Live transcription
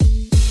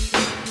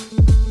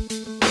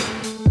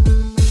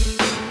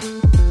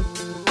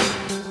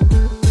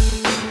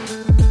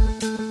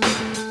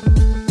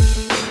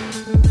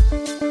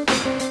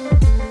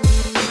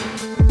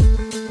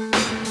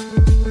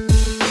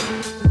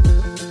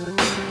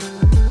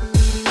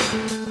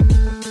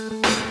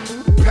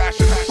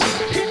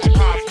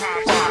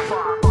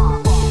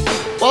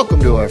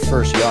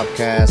first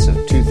Yopcast of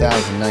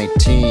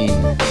 2019,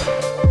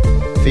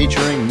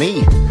 featuring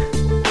me,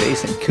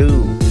 Jason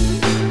Koo,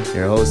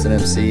 your host and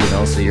MC, and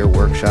also your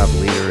workshop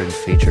leader and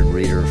featured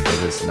reader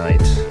for this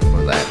night,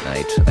 or that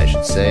night, I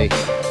should say.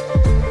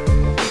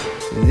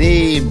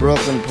 The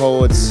Brooklyn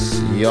Poets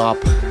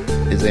Yop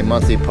is a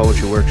monthly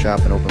poetry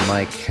workshop and open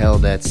mic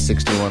held at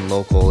 61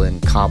 Local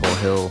in Cobble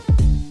Hill.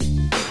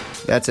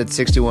 That's at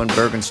 61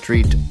 Bergen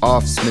Street,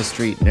 off Smith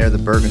Street, near the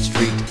Bergen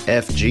Street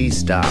FG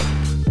stop.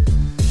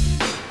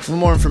 For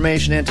more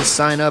information and to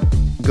sign up,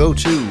 go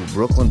to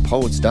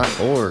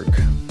brooklynpoets.org.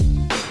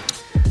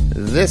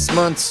 This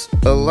month's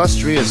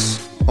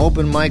illustrious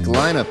open mic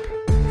lineup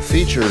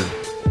featured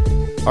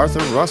Arthur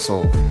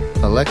Russell,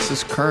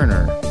 Alexis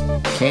Kerner,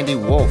 Candy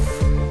Wolf,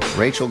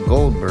 Rachel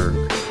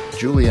Goldberg,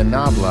 Julia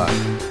Knobloch,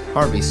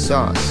 Harvey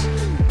Sauce,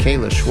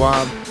 Kayla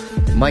Schwab,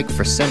 Mike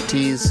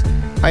Frascentes,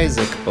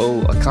 Isaac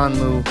O.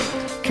 Akanmu,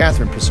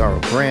 Catherine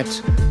Pissarro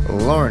Grant,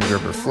 Lauren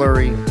Gerber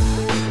Fleury,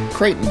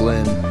 Creighton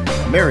Blinn,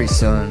 Mary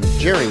Sun,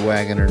 Jerry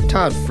Wagoner,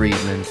 Todd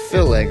Friedman,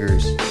 Phil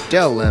Eggers,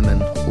 Del Lemon,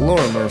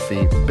 Laura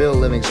Murphy, Bill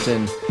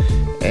Livingston,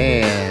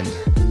 and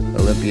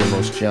Olympia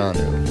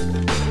Mosjanu.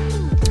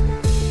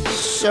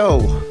 So,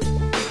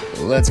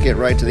 let's get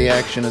right to the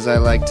action, as I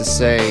like to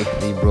say,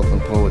 the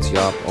Brooklyn Poets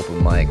Yop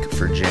open mic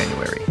for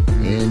January.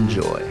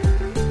 Enjoy.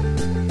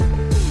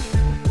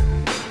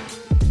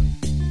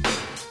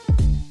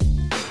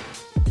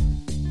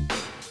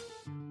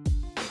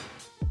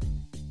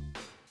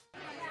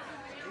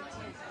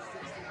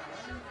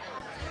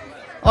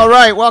 All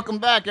right, welcome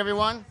back,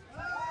 everyone.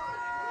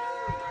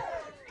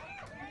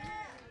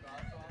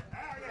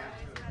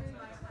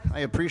 I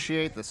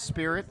appreciate the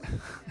spirit,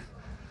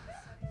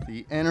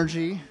 the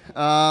energy.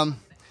 It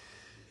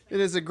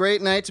is a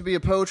great night to be a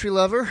poetry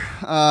lover.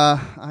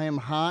 I am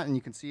hot, and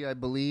you can see, I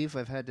believe,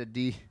 I've had to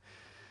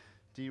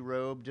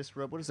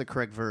disrobe. What is the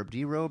correct verb?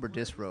 Derobe or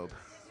disrobe?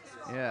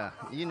 Yeah,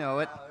 you know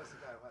it.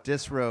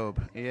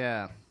 Disrobe,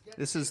 yeah.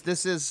 This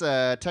is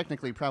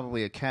technically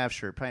probably a Cavs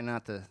shirt, probably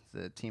not the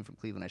team from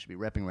Cleveland I should be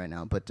repping right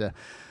now. But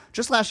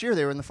just last year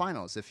they were in the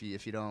finals. If you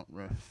don't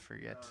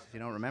forget, if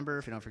you don't remember,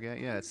 if you don't forget,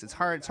 yeah, it's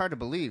hard to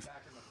believe.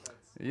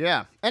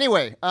 Yeah.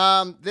 Anyway,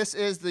 this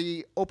is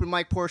the open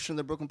mic portion of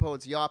the Brooklyn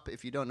Poets Yop.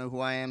 If you don't know who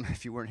I am,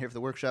 if you weren't here for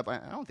the workshop, I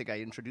don't think I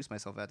introduced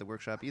myself at the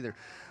workshop either.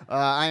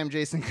 I am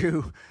Jason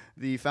Koo,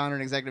 the founder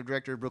and executive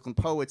director of Brooklyn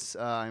Poets.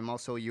 I'm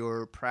also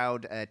your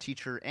proud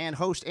teacher and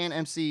host and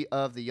MC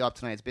of the Yop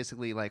tonight. It's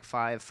basically like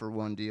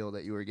 5-for-1 deal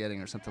that you were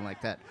getting or something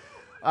like that.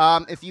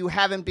 If you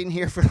haven't been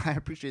here for, I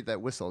appreciate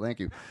that whistle. Thank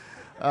you.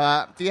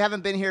 If you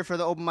haven't been here for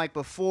the open mic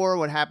before,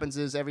 what happens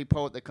is every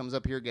poet that comes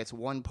up here gets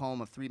one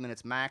poem of 3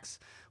 minutes max.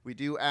 We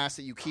do ask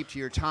that you keep to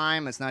your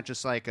time. It's not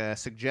just like a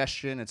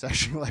suggestion. It's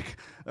actually like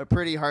a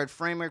pretty hard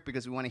framework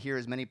because we want to hear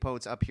as many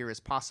poets up here as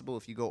possible.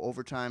 If you go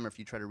overtime or if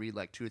you try to read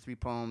like 2 or 3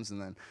 poems, and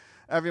then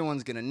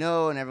everyone's going to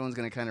know and everyone's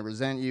going to kind of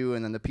resent you,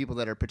 and then the people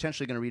that are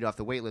potentially going to read off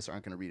the wait list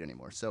aren't going to read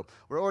anymore. So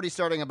we're already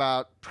starting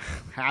about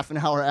half an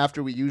hour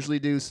after we usually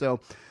do, so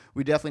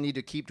we definitely need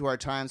to keep to our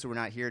time so we're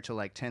not here till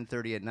like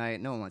 10:30 at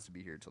night. No one wants to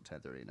be here till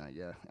 10:30 at night,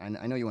 yeah.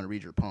 I know you want to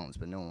read your poems,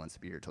 but no one wants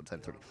to be here till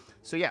 10:30.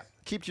 So yeah,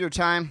 keep to your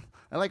time.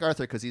 I like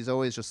Arthur because he's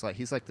always just like,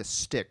 he's like the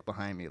stick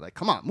behind me. Like,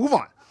 come on, move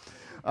on.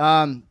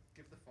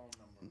 Give the phone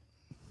number.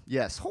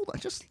 Yes, hold on.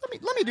 Just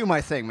let me do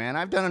my thing, man.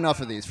 I've done enough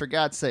of these, for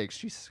God's sakes.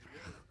 Jesus.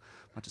 I'm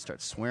about to start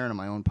swearing on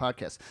my own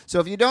podcast. So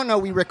if you don't know,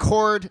 we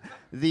record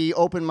the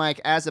open mic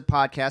as a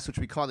podcast, which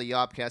we call the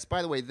Yopcast.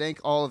 By the way,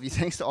 thanks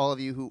to all of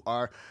you who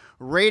are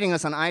rating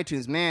us on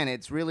iTunes. Man,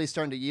 it's really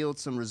starting to yield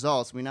some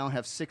results. We now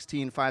have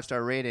 16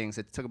 5-star ratings.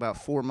 It took about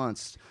 4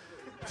 months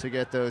to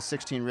get those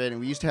 16 ratings.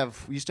 We used to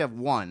have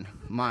one,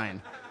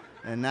 mine.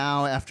 And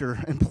now, after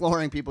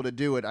imploring people to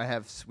do it,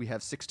 we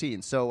have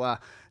 16. So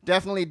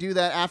definitely do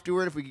that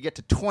afterward. If we could get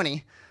to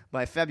 20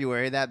 by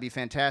February, that'd be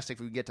fantastic.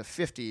 If we could get to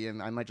 50,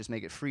 and I might just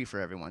make it free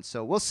for everyone.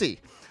 So we'll see.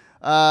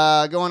 Go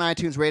on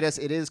iTunes, rate us.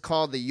 It is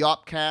called the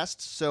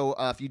Yopcast. So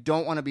if you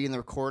don't want to be in the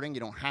recording, you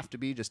don't have to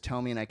be. Just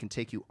tell me, and I can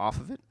take you off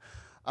of it.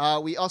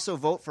 We also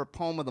vote for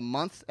Poem of the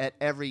Month at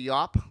every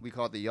Yop. We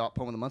call it the Yop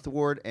Poem of the Month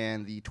Award,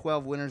 and the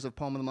 12 winners of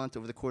Poem of the Month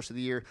over the course of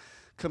the year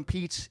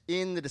compete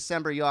in the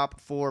December Yop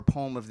for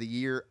Poem of the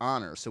Year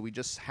honor. So we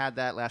just had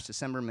that last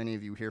December. Many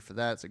of you here for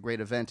that. It's a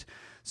great event.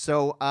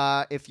 So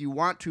if you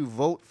want to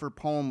vote for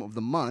Poem of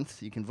the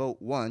Month, you can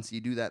vote once. You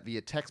do that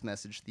via text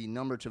message. The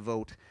number to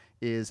vote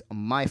is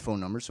my phone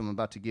number, so I'm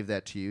about to give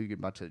that to you. You're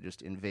about to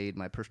just invade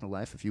my personal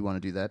life if you want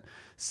to do that.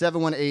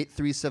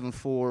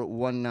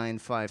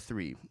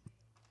 718-374-1953.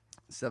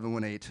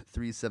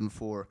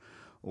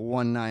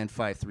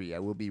 718-374-1953. I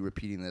will be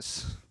repeating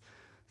this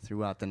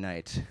throughout the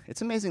night.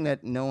 It's amazing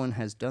that no one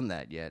has done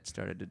that yet.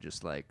 Started to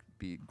just like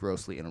be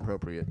grossly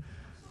inappropriate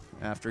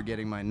after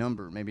getting my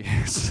number. Maybe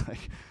it's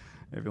like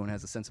everyone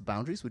has a sense of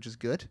boundaries, which is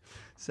good.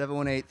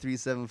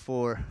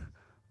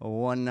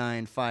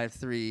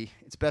 718-374-1953.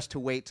 It's best to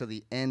wait till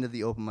the end of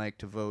the open mic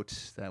to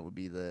vote. That would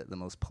be the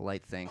most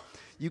polite thing.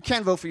 You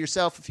can vote for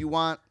yourself if you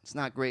want. It's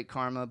not great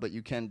karma, but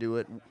you can do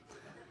it.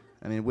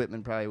 I mean,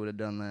 Whitman probably would have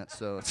done that,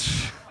 so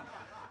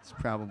It's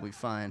probably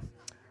fine.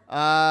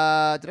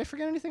 Did I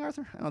forget anything,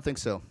 Arthur? I don't think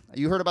so.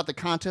 You heard about the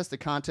contest. The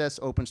contest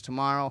opens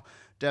tomorrow.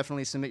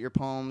 Definitely submit your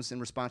poems in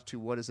response to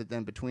What Is It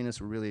Then Between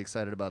Us. We're really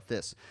excited about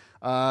this.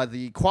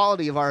 The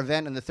quality of our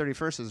event on the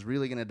 31st is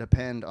really going to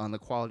depend on the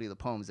quality of the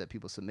poems that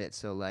people submit.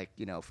 So, like,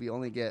 you know, if we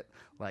only get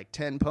like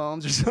 10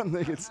 poems or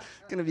something, it's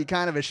going to be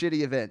kind of a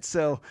shitty event.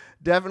 So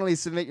definitely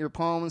submit your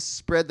poems,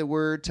 spread the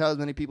word, tell as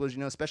many people as you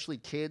know, especially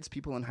kids,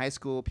 people in high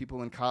school,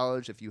 people in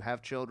college, if you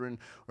have children,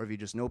 or if you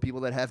just know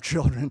people that have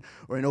children,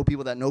 or know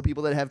people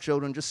that have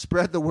children, just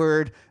spread the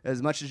word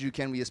as much as you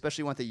can. We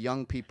especially want the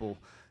young people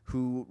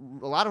who,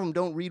 a lot of them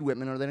don't read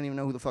Whitman, or they don't even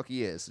know who the fuck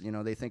he is. You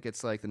know, they think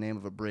it's like the name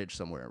of a bridge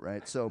somewhere,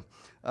 right? So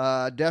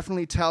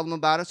definitely tell them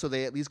about it so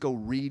they at least go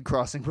read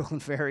Crossing Brooklyn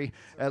Ferry,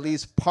 at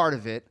least part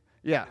of it.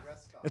 Yeah,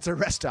 it's a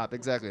rest stop,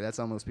 exactly. That's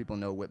how most people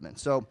know Whitman.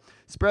 So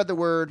spread the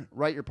word,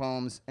 write your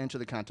poems, enter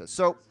the contest.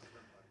 So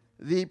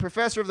the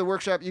professor of the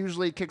workshop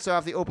usually kicks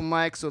off the open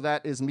mic, so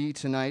that is me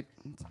tonight.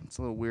 It's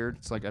a little weird.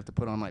 It's like I have to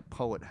put on my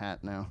poet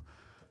hat now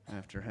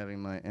after having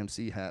my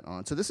MC hat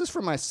on. So this is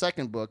from my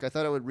second book. I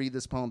thought I would read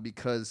this poem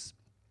because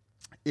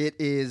it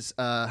is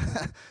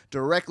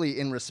directly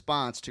in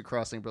response to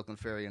Crossing Brooklyn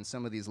Ferry and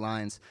some of these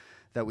lines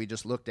that we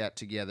just looked at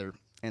together.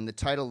 And the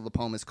title of the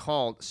poem is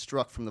called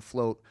Struck from the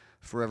Float,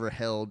 Forever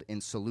Held in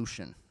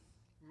Solution.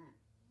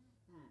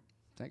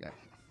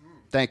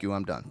 Thank you,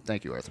 I'm done.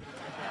 Thank you, Arthur.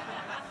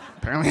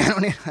 Apparently I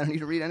don't need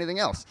to read anything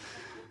else.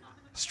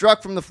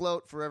 Struck from the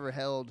float, forever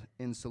held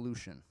in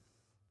solution.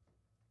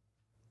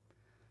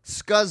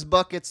 Scuzz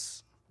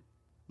buckets,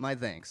 my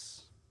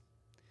thanks.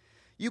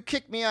 You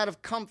kicked me out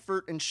of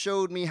comfort and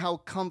showed me how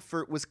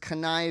comfort was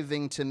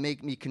conniving to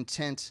make me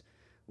content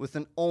with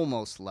an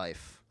almost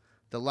life,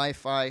 the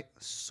life I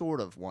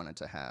sort of wanted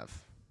to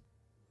have.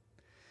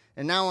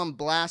 And now I'm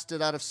blasted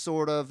out of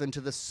sort of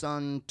into the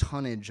sun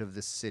tonnage of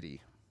this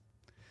city.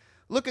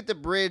 Look at the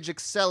bridge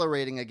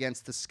accelerating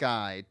against the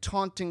sky,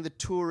 taunting the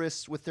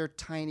tourists with their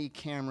tiny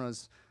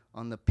cameras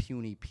on the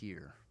puny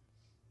pier.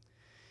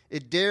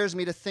 It dares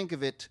me to think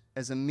of it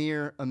as a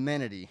mere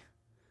amenity,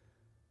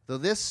 though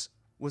this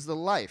was the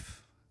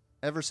life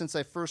ever since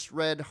I first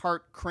read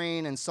Hart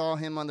Crane and saw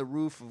him on the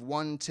roof of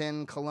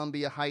 110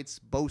 Columbia Heights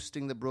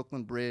boasting the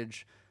Brooklyn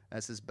Bridge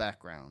as his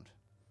background.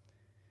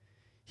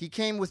 He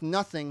came with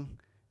nothing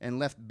and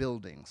left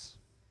buildings.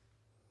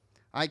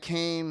 I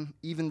came,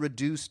 even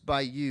reduced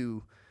by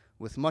you,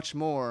 with much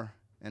more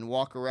and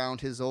walk around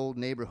his old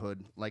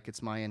neighborhood like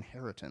it's my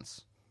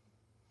inheritance.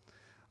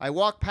 I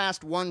walk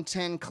past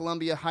 110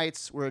 Columbia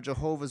Heights where a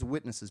Jehovah's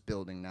Witnesses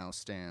building now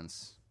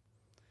stands.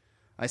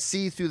 I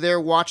see through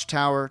their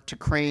watchtower to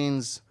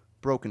Crane's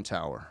broken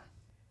tower.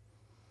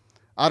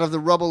 Out of the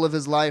rubble of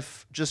his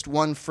life, just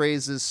one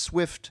phrase's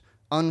swift,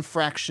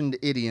 unfractioned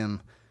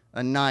idiom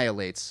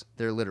annihilates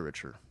their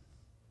literature.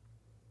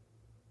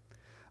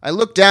 I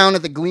look down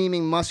at the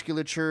gleaming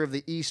musculature of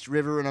the East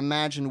River and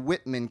imagine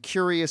Whitman,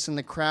 curious in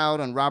the crowd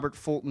on Robert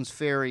Fulton's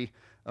ferry,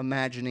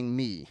 imagining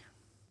me.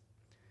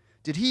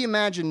 Did he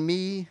imagine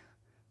me,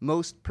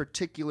 most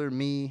particular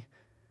me,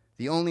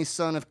 the only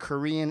son of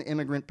Korean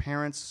immigrant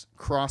parents,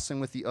 crossing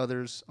with the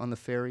others on the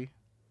ferry?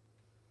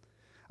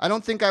 I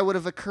don't think I would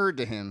have occurred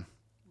to him,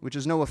 which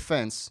is no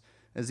offense,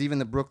 as even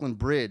the Brooklyn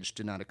Bridge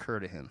did not occur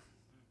to him.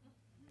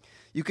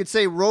 You could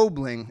say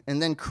Roebling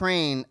and then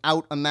Crane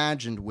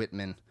out-imagined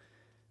Whitman,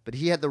 but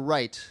he had the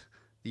right,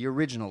 the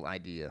original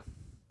idea.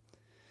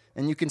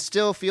 And you can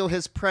still feel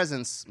his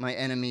presence, my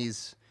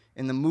enemies,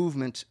 in the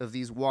movement of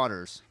these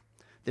waters,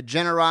 the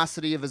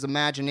generosity of his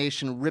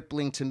imagination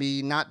rippling to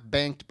me, not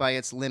banked by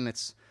its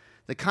limits,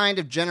 the kind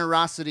of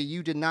generosity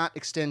you did not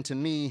extend to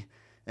me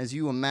as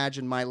you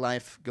imagined my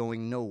life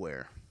going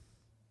nowhere.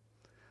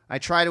 I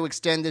try to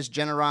extend this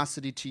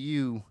generosity to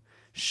you,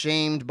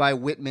 shamed by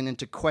Whitman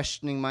into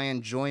questioning my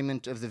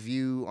enjoyment of the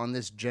view on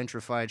this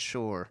gentrified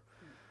shore,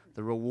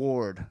 the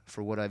reward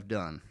for what I've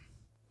done.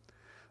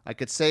 I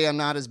could say I'm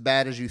not as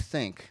bad as you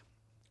think,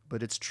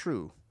 but it's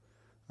true.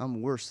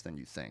 I'm worse than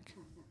you think.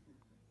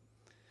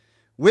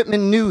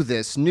 Whitman knew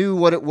this, knew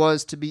what it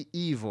was to be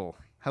evil,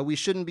 how we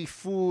shouldn't be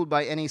fooled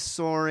by any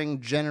soaring,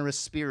 generous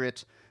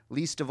spirit,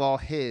 least of all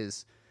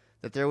his,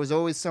 that there was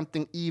always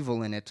something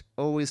evil in it,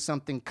 always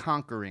something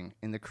conquering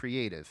in the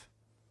creative.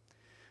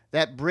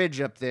 That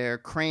bridge up there,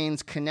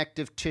 Crane's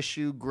connective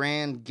tissue,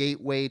 grand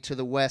gateway to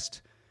the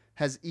west,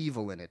 has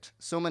evil in it.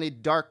 So many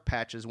dark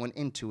patches went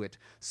into it.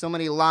 So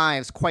many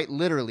lives, quite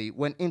literally,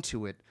 went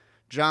into it.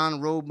 John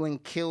Roebling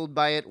killed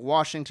by it,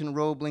 Washington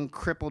Roebling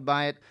crippled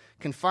by it,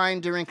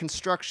 confined during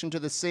construction to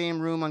the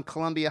same room on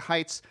Columbia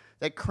Heights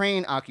that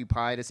Crane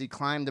occupied as he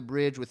climbed the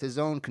bridge with his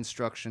own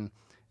construction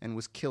and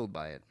was killed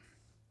by it.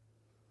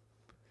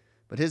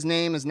 But his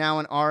name is now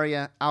an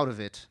aria out of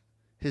it.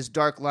 His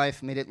dark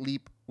life made it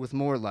leap with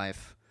more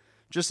life,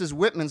 just as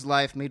Whitman's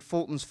life made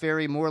Fulton's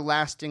Ferry more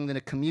lasting than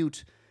a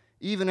commute,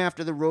 even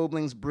after the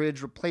Roebling's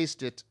bridge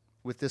replaced it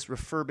with this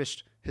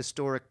refurbished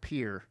historic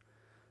pier,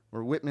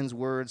 where Whitman's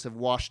words have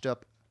washed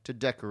up to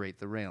decorate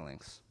the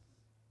railings.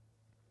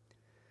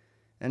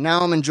 And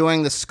now I'm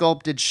enjoying the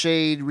sculpted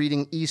shade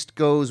reading East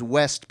Goes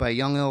West by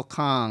Young Il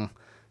Kong,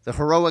 the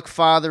heroic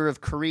father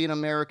of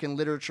Korean-American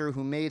literature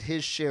who made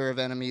his share of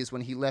enemies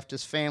when he left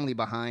his family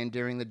behind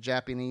during the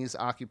Japanese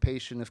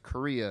occupation of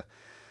Korea.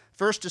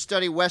 First to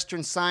study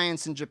Western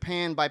science in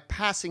Japan by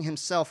passing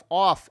himself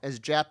off as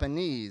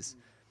Japanese,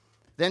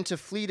 then to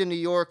flee to New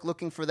York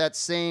looking for that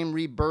same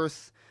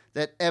rebirth,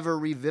 that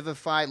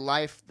ever-revivified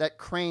life that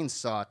Crane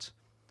sought,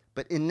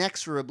 but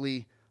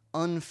inexorably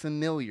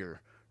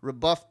unfamiliar,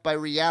 rebuffed by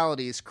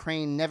realities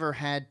Crane never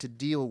had to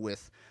deal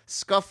with,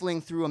 scuffling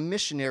through a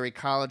missionary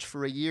college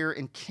for a year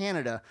in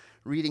Canada,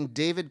 reading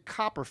David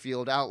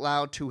Copperfield out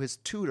loud to his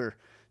tutor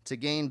to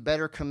gain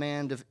better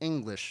command of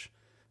English,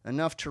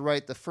 enough to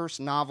write the first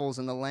novels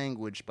in the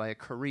language by a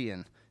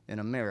Korean in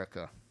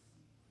America.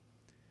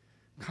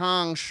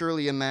 Kang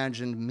surely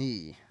imagined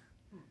me.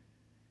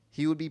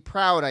 He would be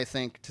proud, I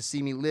think, to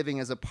see me living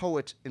as a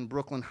poet in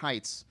Brooklyn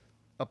Heights,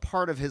 a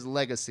part of his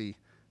legacy,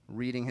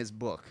 reading his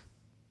book.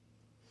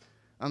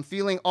 I'm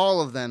feeling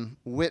all of them,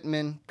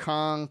 Whitman,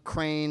 Kang,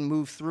 Crane,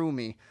 move through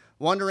me,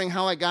 wondering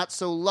how I got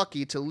so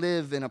lucky to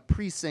live in a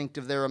precinct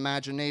of their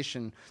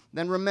imagination,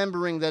 then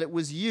remembering that it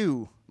was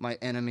you, my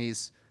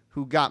enemies,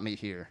 who got me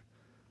here.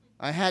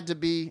 I had to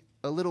be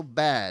a little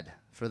bad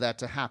for that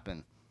to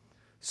happen.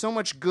 So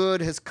much good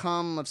has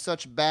come of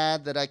such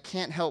bad that I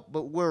can't help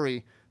but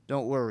worry,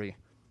 don't worry,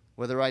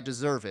 whether I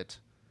deserve it,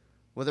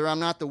 whether I'm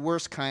not the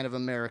worst kind of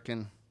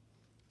American,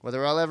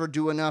 whether I'll ever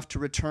do enough to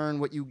return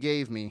what you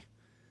gave me,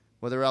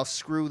 whether I'll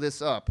screw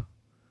this up,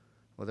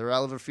 whether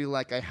I'll ever feel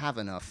like I have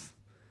enough,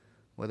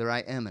 whether I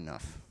am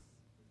enough.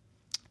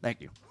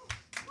 Thank you.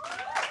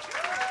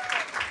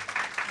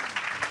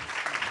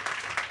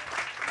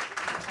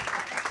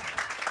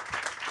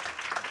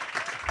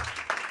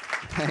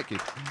 Thank you.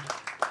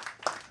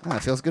 Oh,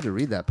 it feels good to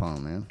read that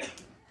poem, man.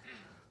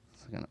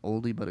 It's like an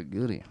oldie but a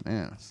goodie.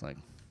 Man, it's like,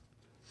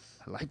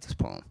 I like this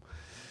poem.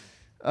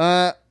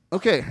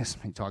 Okay,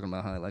 I'm talking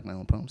about how I like my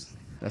own poems.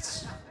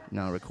 That's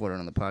now recorded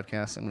on the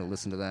podcast. I'm going to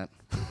listen to that.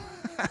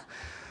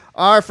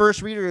 Our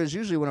first reader is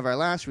usually one of our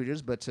last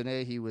readers, but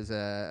today he was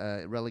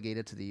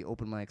relegated to the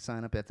open mic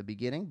sign-up at the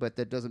beginning, but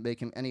that doesn't make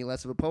him any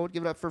less of a poet.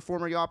 Give it up for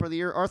former Yawper of the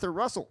Year, Arthur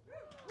Russell.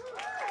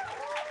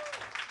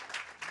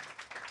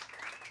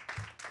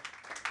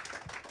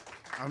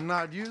 I'm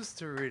not used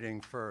to reading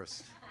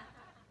first.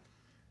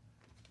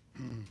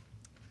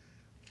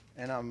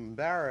 And I'm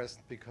embarrassed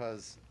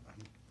because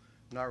I'm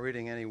not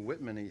reading any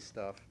Whitman-y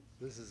stuff.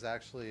 This is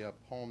actually a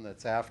poem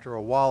that's after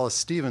a Wallace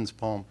Stevens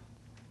poem.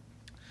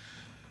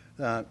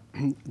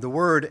 The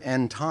word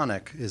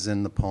entonic is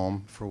in the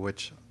poem, for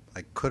which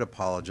I could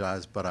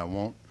apologize, but I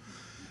won't.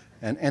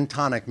 And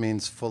entonic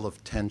means full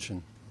of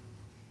tension.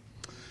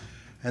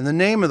 And the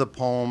name of the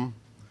poem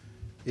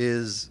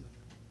is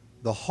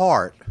The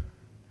Heart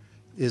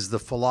is the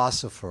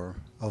Philosopher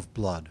of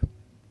Blood.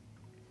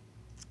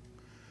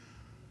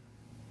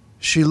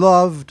 She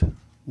loved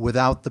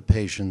without the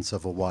patience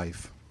of a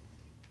wife.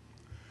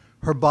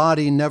 Her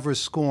body never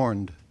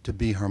scorned to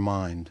be her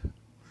mind.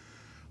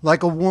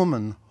 Like a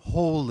woman,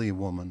 holy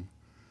woman,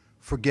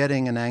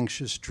 forgetting an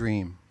anxious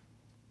dream.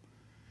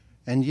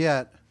 And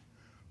yet,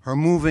 her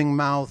moving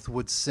mouth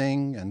would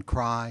sing and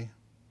cry,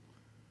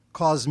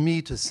 cause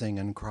me to sing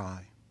and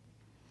cry.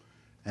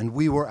 And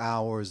we were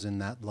ours in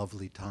that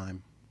lovely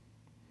time,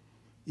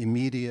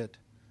 immediate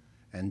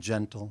and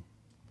gentle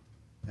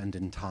and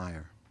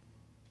entire.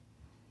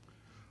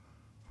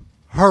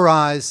 Her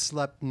eyes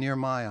slept near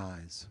my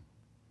eyes.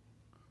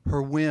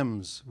 Her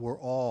whims were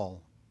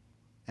all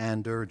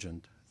and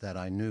urgent that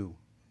I knew.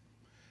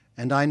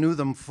 And I knew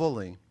them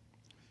fully,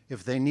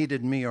 if they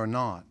needed me or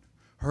not.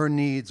 Her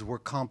needs were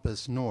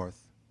compass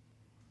north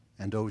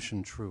and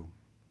ocean true.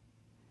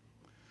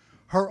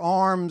 Her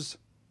arms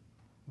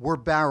were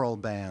barrel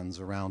bands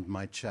around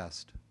my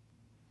chest.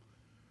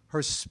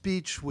 Her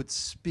speech would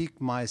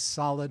speak my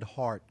solid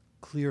heart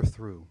clear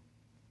through.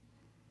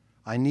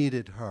 I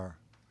needed her.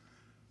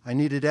 I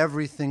needed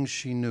everything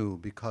she knew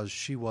because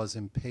she was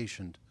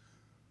impatient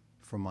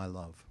for my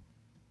love.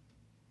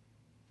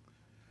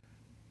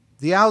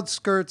 The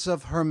outskirts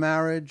of her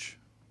marriage,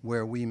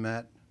 where we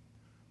met,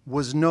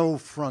 was no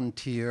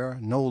frontier,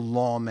 no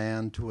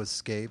lawman to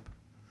escape.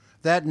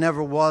 That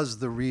never was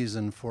the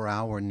reason for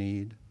our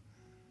need.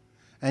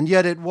 And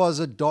yet it was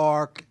a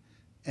dark,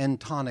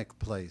 entonic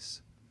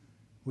place.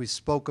 We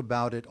spoke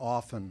about it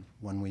often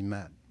when we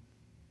met.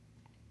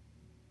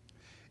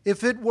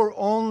 If it were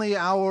only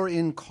our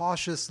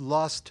incautious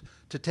lust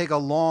to take a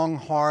long,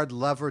 hard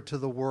lever to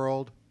the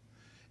world,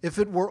 if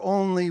it were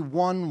only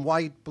one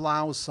white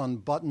blouse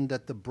unbuttoned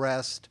at the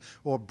breast,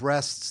 or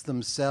breasts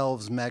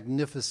themselves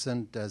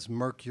magnificent as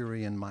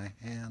Mercury in my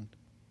hand,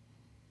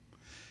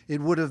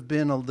 it would have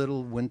been a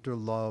little winter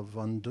love.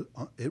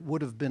 It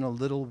would have been a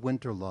little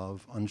winter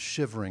love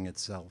unshivering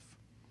itself,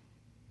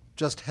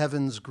 just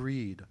heaven's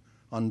greed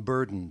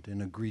unburdened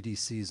in a greedy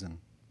season,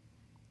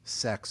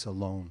 sex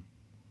alone.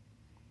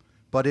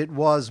 But it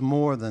was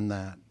more than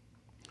that,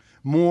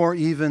 more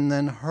even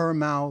than her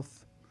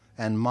mouth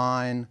and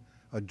mine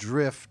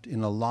adrift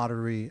in a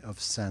lottery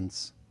of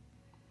sense.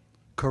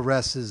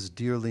 Caresses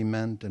dearly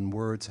meant and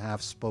words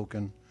half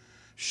spoken,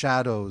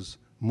 shadows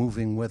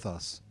moving with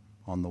us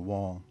on the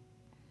wall.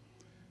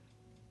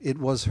 It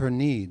was her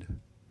need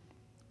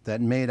that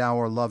made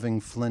our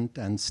loving flint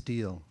and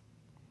steel,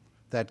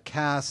 that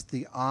cast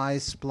the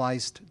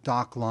eye-spliced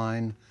dock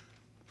line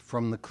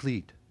from the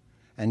cleat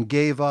and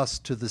gave us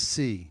to the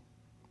sea,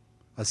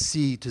 a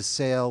sea to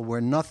sail where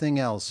nothing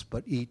else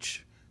but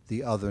each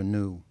the other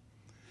knew,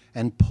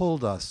 and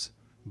pulled us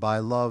by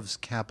love's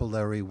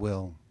capillary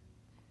will.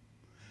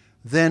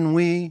 Then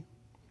we,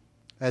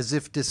 as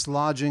if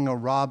dislodging a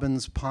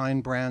robin's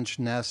pine branch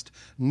nest,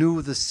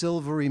 knew the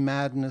silvery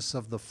madness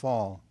of the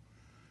fall,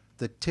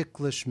 the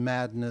ticklish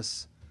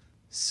madness,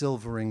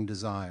 silvering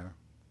desire.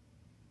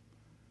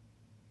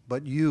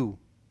 But you,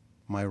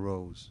 my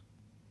rose,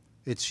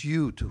 it's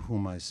you to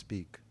whom I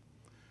speak.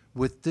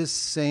 With this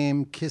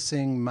same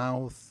kissing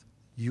mouth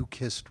you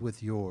kissed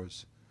with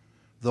yours,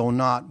 though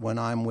not when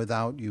I'm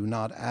without you,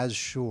 not as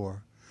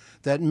sure,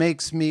 that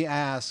makes me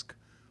ask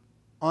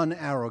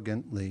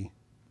unarrogantly,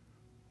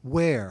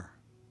 where?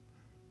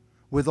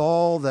 With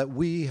all that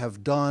we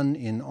have done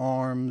in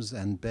arms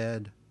and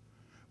bed,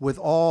 with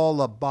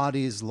all a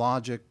body's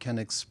logic can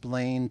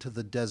explain to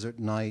the desert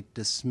night,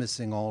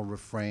 dismissing all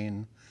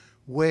refrain,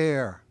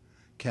 where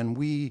can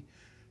we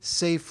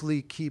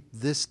safely keep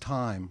this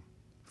time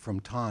from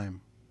time,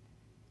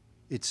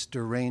 its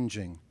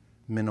deranging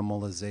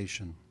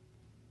minimalization?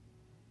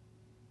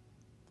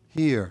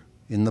 Here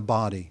in the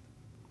body,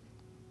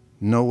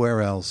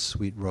 nowhere else,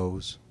 sweet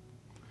rose,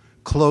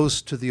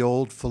 close to the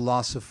old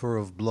philosopher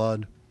of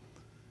blood,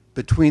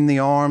 between the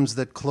arms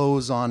that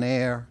close on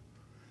air,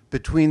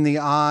 between the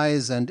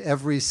eyes and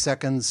every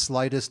second's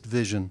slightest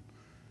vision,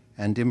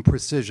 and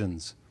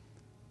imprecisions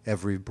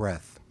every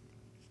breath.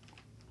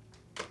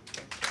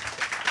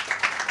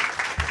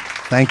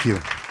 Thank you.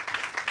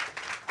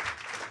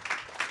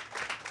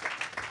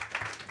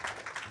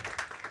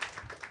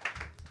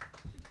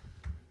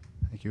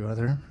 Thank you,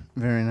 Arthur.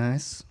 Very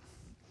nice.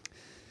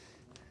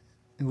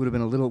 It would have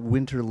been a little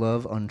winter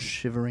love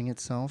unshivering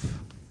itself.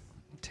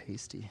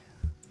 Tasty.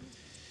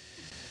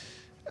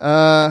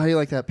 How do you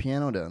like that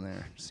piano down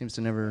there? Seems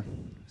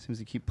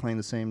to keep playing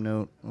the same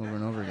note over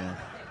and over again.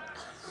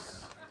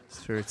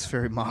 It's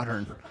very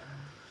modern.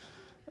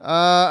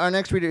 Our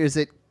next reader, is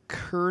it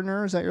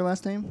Kerner? Is that your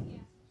last name? Yeah.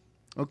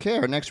 Okay,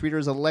 our next reader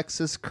is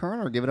Alexis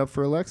Kerner. Give it up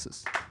for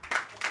Alexis.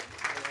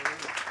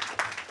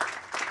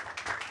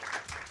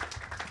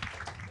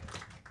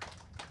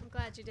 I'm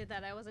glad you did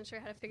that. I wasn't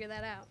sure how to figure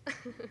that out.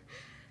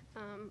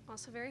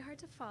 Also very hard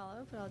to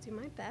follow, but I'll do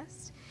my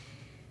best.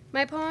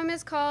 My poem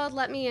is called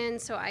Let Me In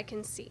So I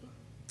Can See.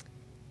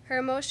 Her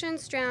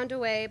emotions drowned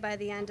away by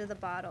the end of the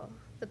bottle.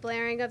 The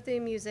blaring of the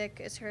music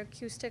is her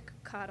acoustic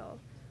coddle.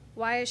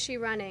 Why is she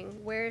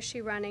running? Where is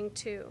she running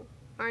to?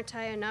 Aren't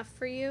I enough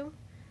for you?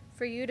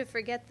 For you to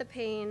forget the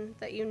pain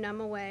that you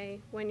numb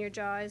away when your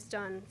jaw is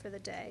done for the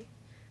day.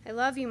 I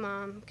love you,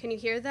 Mom. Can you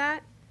hear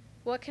that?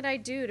 What can I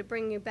do to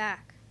bring you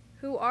back?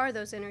 Who are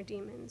those inner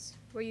demons?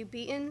 Were you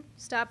beaten?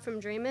 Stopped from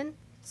dreaming?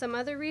 Some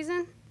other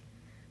reason?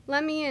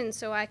 Let me in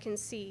so I can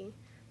see.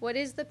 What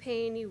is the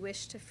pain you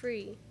wish to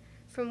free,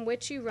 from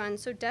which you run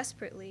so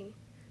desperately,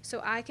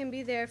 so I can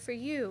be there for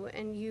you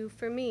and you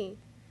for me,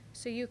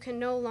 so you can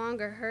no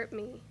longer hurt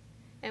me,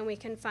 and we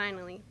can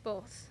finally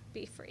both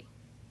be free.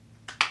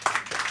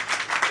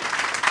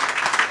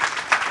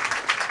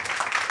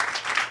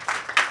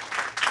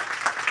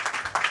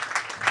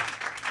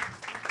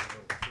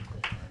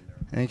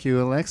 Thank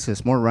you,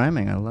 Alexis. More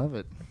rhyming. I love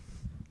it.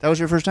 That was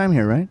your first time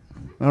here, right?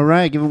 All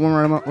right. Give it one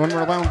more round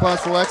of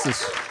applause for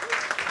Alexis.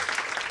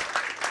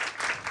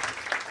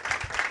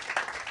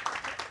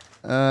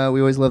 We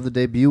always love the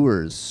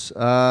debuters.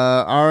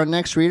 Our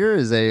next reader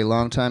is a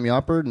longtime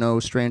yopper,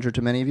 no stranger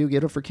to many of you.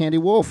 Get it for Candy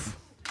Wolf.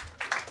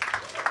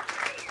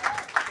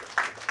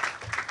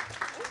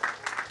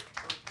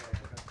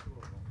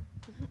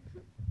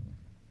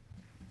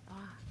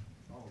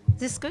 Is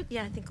this good?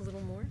 Yeah, I think a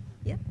little more.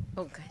 Yeah.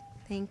 Oh, good.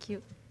 Thank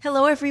you.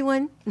 Hello,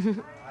 everyone.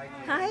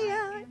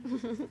 Hi.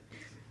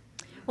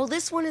 Well,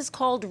 this one is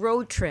called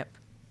Road Trip.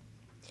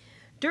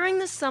 During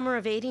the summer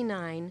of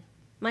 '89,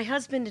 my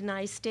husband and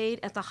I stayed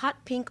at the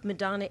Hot Pink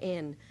Madonna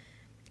Inn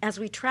as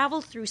we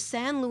traveled through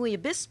San Luis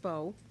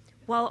Obispo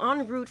while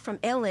en route from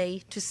LA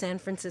to San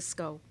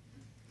Francisco.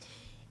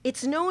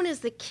 It's known as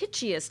the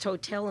kitschiest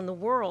hotel in the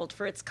world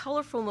for its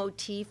colorful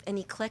motif and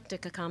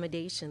eclectic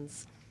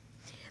accommodations.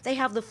 They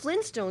have the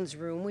Flintstones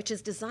room, which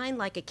is designed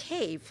like a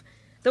cave,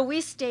 though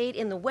we stayed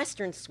in the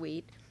Western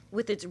Suite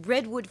with its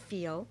redwood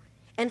feel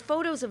and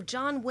photos of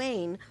John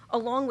Wayne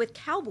along with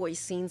cowboy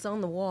scenes on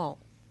the wall.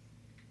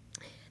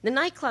 The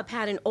nightclub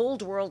had an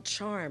old-world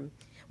charm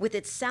with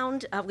its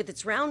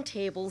round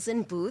tables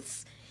and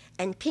booths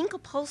and pink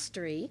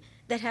upholstery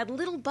that had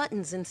little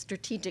buttons in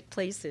strategic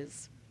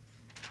places.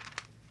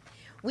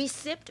 We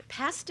sipped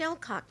pastel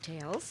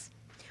cocktails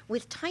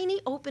with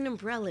tiny open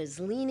umbrellas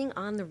leaning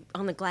on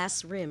the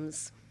glass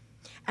rims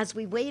as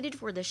we waited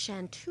for the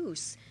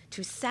chanteuse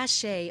to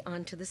sashay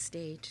onto the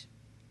stage.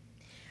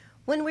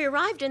 When we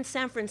arrived in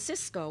San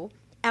Francisco,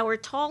 our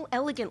tall,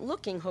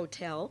 elegant-looking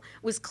hotel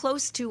was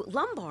close to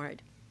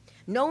Lombard,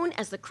 known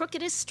as the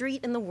crookedest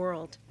street in the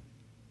world.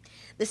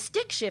 The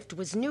stick shift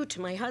was new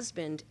to my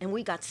husband, and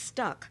we got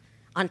stuck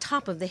on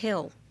top of the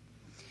hill.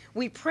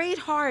 We prayed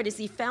hard as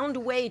he found a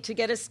way to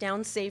get us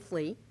down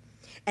safely,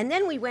 and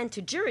then we went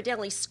to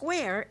Ghirardelli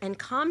Square and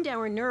calmed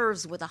our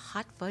nerves with a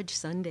hot fudge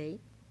sundae.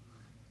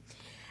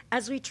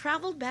 As we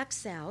traveled back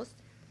south,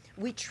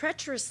 we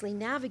treacherously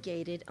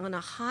navigated on a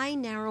high,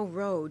 narrow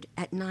road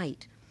at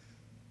night,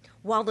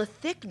 while the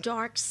thick,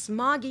 dark,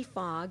 smoggy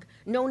fog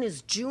known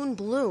as June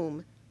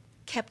Bloom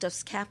kept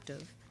us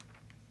captive.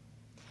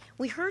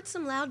 We heard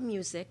some loud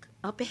music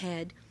up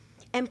ahead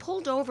and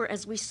pulled over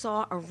as we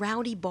saw a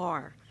rowdy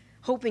bar,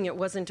 hoping it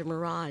wasn't a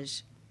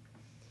mirage.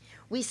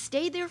 We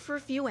stayed there for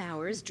a few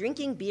hours,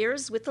 drinking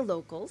beers with the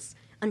locals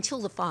until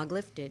the fog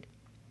lifted.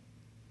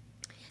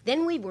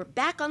 Then we were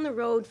back on the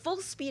road, full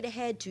speed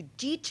ahead to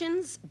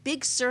Deachin's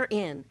Big Sur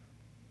Inn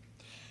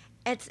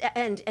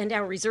and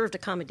our reserved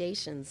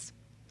accommodations.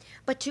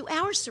 But to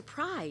our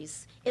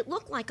surprise, it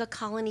looked like a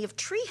colony of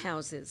tree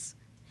houses.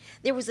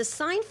 There was a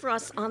sign for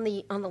us on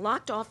the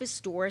locked office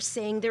door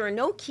saying there are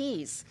no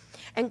keys,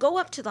 and go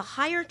up to the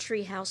higher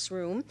treehouse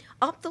room,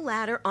 up the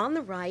ladder on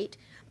the right,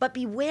 but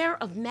beware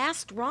of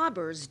masked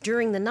robbers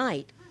during the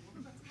night.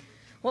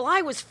 Well,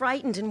 I was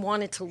frightened and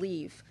wanted to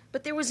leave,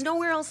 but there was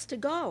nowhere else to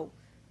go.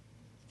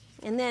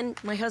 And then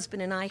my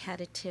husband and I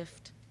had a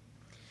tiff.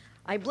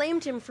 I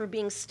blamed him for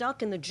being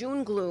stuck in the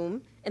June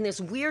gloom in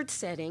this weird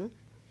setting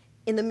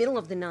in the middle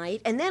of the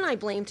night, and then I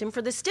blamed him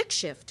for the stick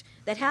shift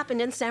that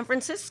happened in San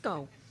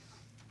Francisco.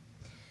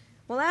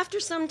 Well, after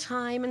some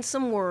time and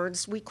some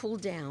words, we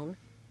cooled down,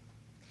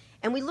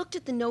 and we looked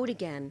at the note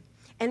again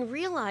and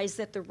realized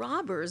that the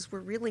robbers were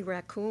really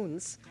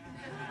raccoons.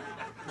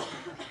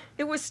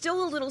 It was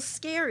still a little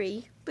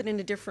scary, but in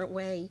a different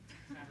way.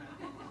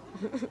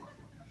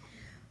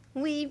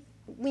 We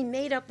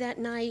made up that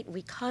night,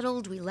 we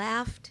cuddled, we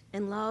laughed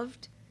and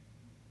loved.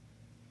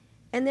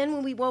 And then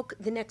when we woke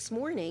the next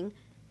morning,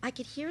 I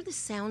could hear the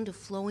sound of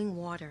flowing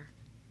water.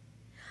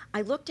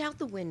 I looked out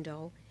the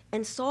window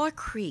and saw a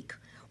creek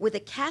with a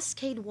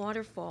cascade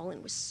waterfall, and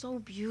it was so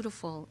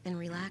beautiful and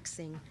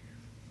relaxing.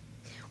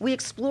 We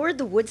explored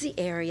the woodsy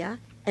area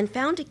and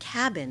found a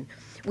cabin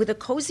with a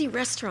cozy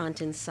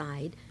restaurant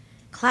inside.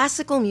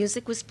 Classical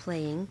music was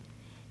playing,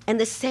 and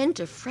the scent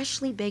of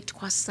freshly baked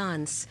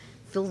croissants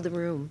filled the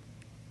room.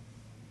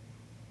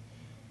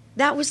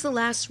 That was the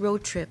last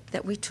road trip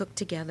that we took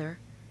together,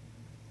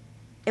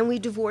 and we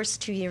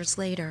divorced 2 years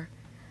later.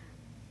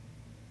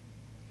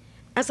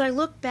 As I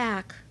look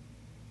back,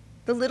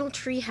 the little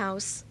tree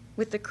house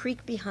with the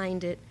creek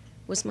behind it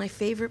was my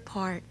favorite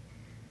part.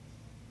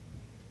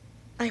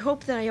 I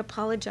hope that I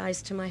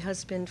apologize to my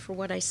husband for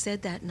what I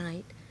said that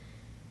night,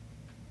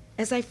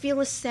 as I feel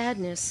a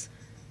sadness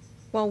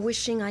while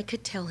wishing I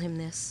could tell him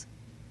this.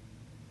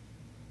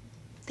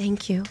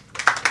 Thank you.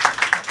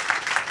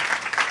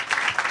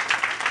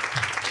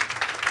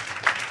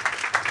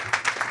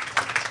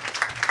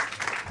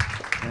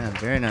 Yeah,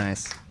 very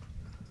nice.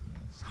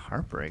 It's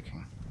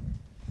heartbreaking.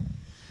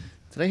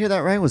 Did I hear that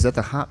right? Was that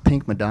the Hot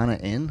Pink Madonna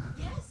Inn?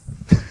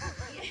 Yes.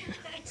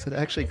 Is it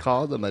actually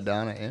called the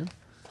Madonna Inn?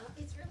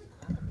 It's really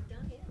called the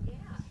Madonna Inn,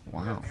 yeah.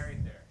 Wow.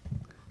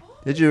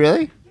 Did you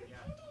really?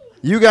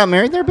 You got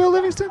married there, Bill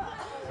Livingston?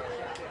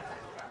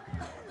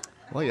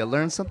 Well, you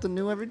learn something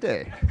new every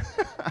day.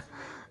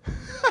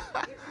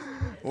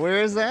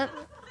 Where is that?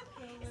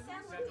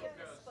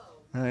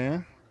 Oh,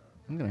 yeah?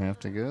 I'm going to have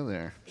to go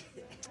there.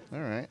 All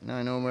right. Now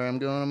I know where I'm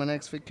going on my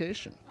next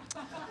vacation.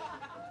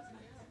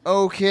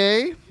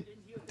 Okay.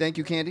 Thank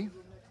you, Candy.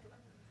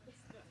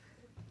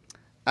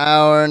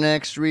 Our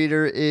next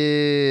reader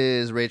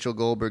is Rachel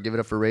Goldberg. Give it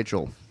up for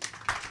Rachel.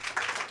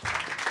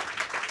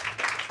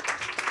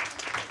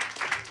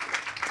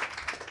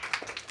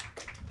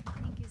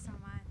 Thank you so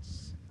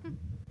much.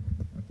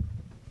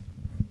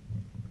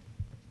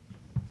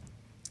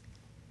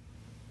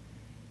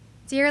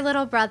 Dear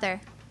little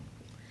brother,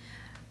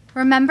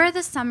 remember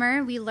the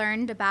summer we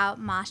learned about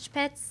mosh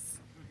pits?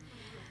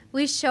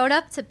 We showed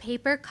up to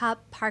paper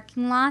cup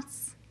parking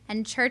lots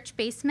and church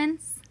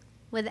basements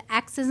with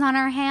X's on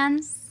our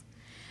hands.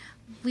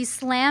 We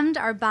slammed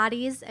our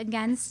bodies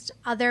against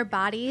other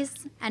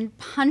bodies and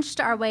punched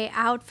our way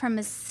out from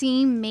a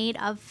sea made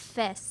of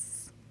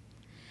fists.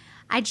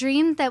 I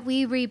dreamed that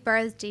we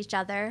rebirthed each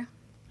other,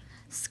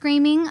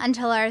 screaming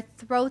until our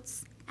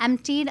throats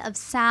emptied of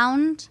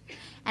sound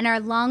and our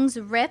lungs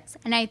ripped,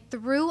 and I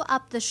threw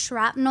up the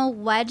shrapnel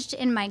wedged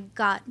in my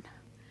gut.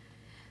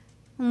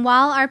 And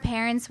while our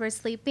parents were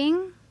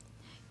sleeping,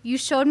 you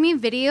showed me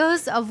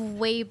videos of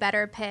way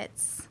better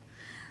pits.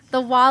 The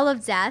Wall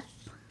of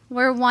Death,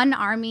 where one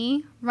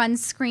army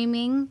runs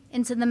screaming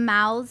into the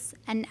mouths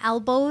and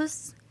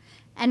elbows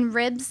and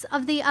ribs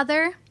of the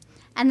other,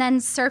 and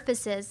then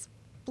surfaces,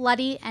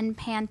 bloody and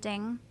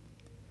panting.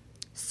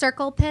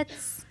 Circle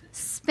pits,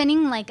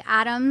 spinning like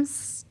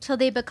atoms till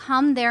they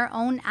become their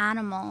own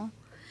animal,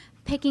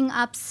 picking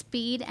up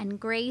speed and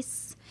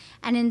grace,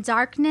 and in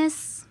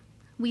darkness,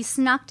 we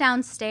snuck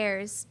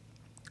downstairs,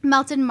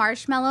 melted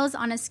marshmallows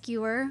on a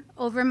skewer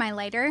over my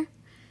lighter.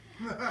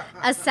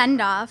 a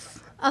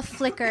send-off, a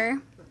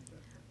flicker,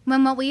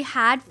 when what we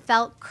had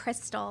felt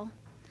crystal.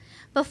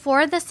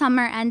 Before the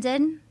summer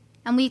ended,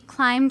 and we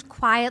climbed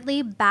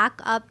quietly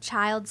back up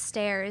child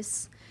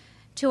stairs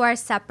to our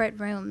separate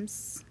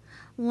rooms,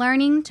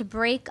 learning to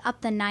break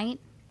up the night,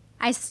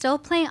 I still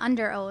play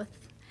Under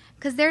Oath,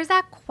 because there's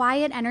that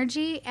quiet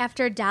energy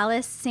after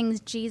Dallas sings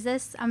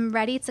Jesus, I'm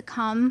Ready to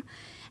Come,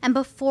 and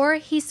before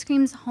he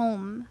screams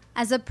home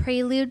as a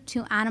prelude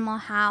to Animal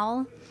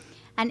Howl.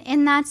 And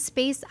in that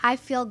space, I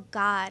feel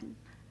God.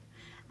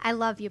 I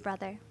love you,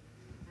 brother.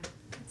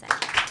 That's it.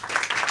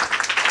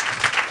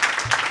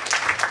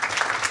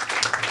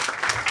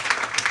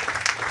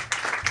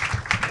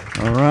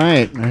 All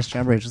right. Nice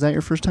job, Rachel. Is that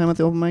your first time at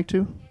the open mic,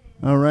 too?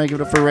 All right. Give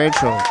it up for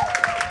Rachel.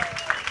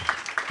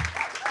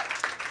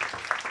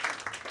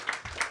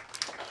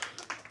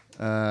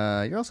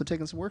 You're also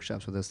taking some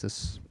workshops with us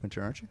this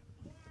winter, aren't you?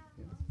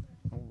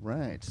 All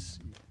right.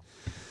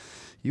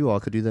 You all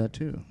could do that,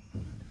 too.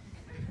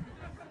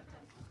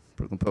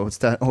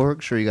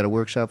 BrooklynPoets.org. Sure, you got a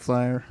workshop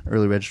flyer.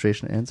 Early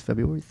registration ends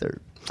February 3rd.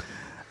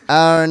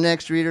 Our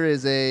next reader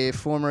is a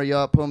former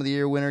Yacht Poem of the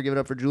Year winner. Give it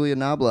up for Julia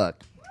Knobloch.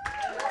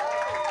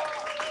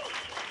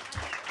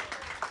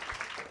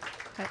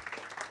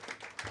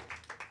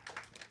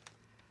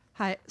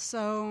 Hi.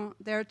 So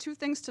there are two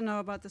things to know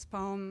about this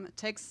poem.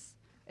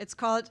 It's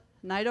called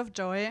Night of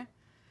Joy,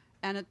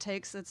 and it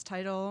takes its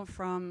title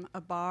from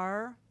a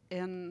bar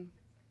in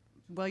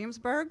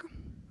Williamsburg,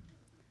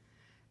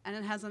 and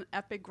it has an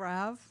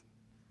epigraph,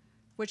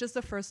 which is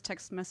the first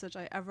text message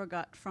I ever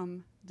got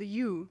from the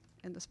you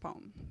in this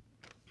poem.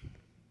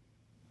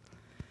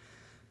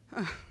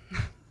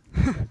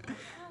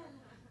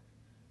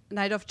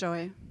 Night of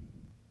Joy.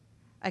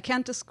 I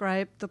can't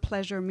describe the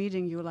pleasure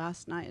meeting you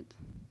last night.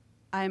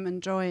 I am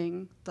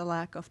enjoying the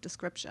lack of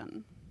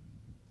description.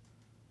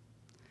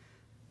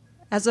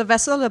 As a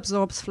vessel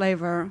absorbs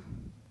flavor,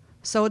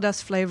 so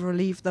does flavor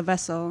leave the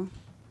vessel,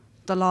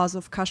 the laws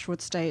of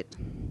Kashrut state.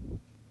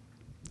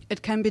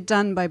 It can be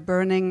done by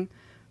burning,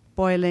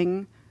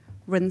 boiling,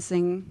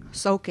 rinsing,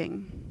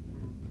 soaking.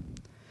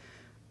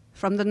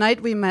 From the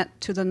night we met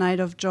to the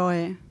night of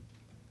joy,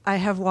 I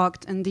have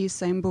walked in these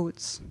same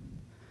boots.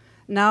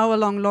 Now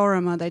along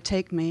Lorimer they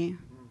take me,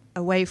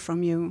 away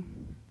from you,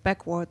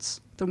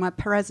 backwards, through my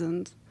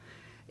present,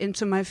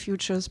 into my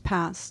future's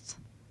past,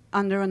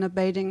 under an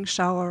abating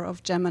shower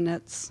of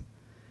geminids,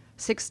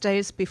 6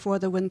 days before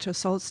the winter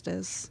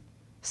solstice,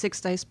 6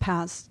 days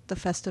past the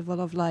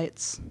festival of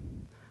lights,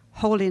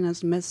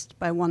 holiness missed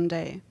by 1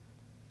 day,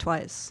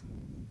 twice.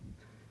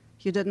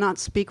 You did not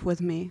speak with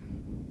me.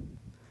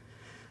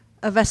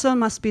 A vessel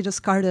must be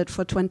discarded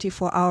for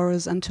 24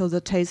 hours until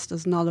the taste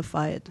is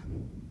nullified.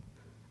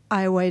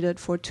 I waited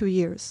for 2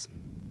 years.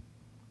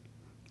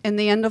 In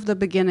the end of the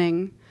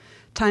beginning,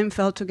 time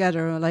fell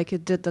together like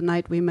it did the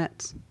night we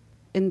met,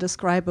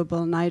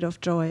 indescribable night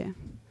of joy.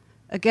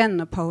 Again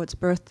a poet's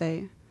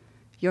birthday,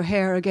 your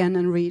hair again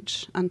in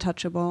reach,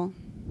 untouchable.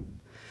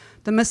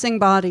 The missing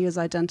body is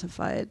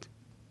identified,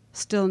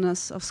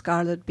 stillness of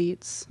scarlet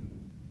beads.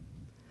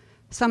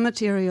 Some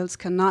materials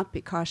cannot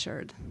be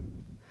koshered.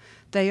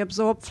 They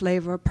absorb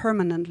flavor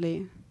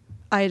permanently,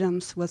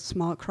 items with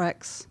small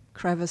cracks,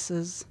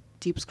 crevices,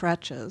 deep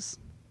scratches.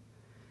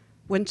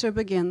 Winter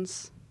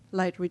begins,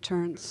 light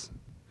returns.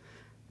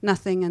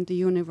 Nothing in the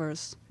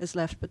universe is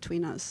left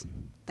between us.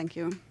 Thank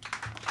you.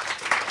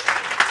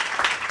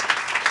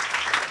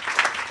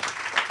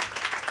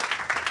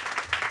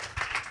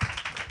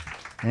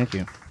 Thank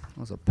you. That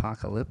was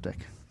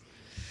apocalyptic.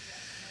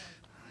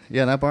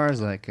 Yeah, that bar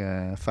is like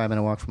a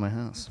 5-minute walk from my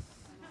house.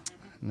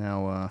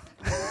 Now,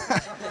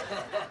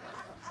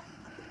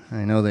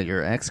 I know that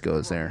your ex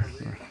goes there.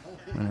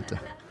 I'm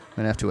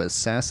gonna have to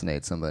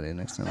assassinate somebody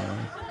next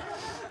time.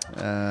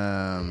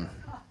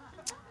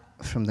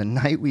 From the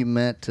night we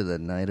met to the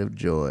night of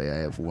joy, I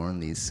have worn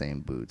these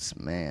same boots.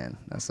 Man,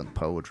 that's some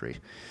poetry.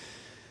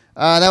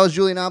 That was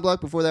Julie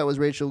Knobloch. Before that was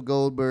Rachel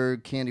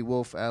Goldberg, Candy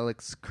Wolf,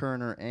 Alex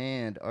Kerner,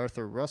 and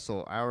Arthur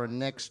Russell. Our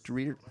next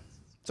reader...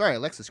 Sorry,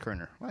 Alexis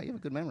Kerner. Wow, you have a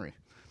good memory.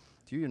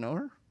 Do you know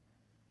her?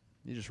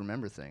 You just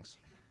remember things.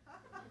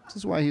 This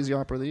is why he's the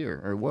Opera of the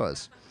Year, or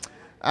was.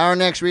 Our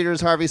next reader is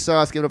Harvey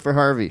Sauce. Give it up for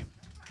Harvey.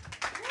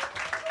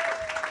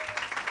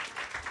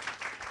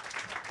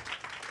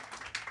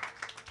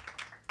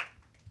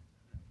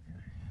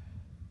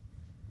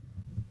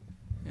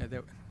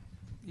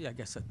 Yeah, I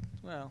guess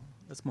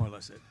that's more or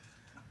less it.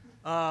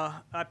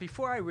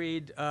 Before I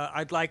read,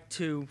 I'd like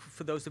to,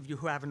 for those of you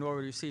who haven't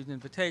already received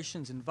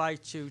invitations,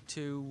 invite you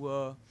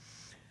to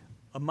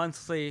a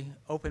monthly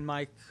open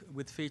mic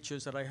with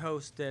features that I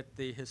host at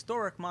the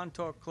historic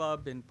Montauk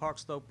Club in Park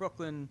Slope,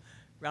 Brooklyn,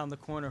 around the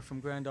corner from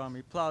Grand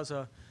Army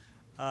Plaza.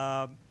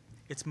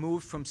 It's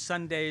moved from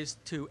Sundays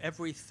to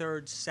every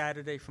third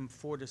Saturday from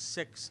 4 to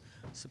 6,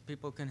 so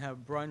people can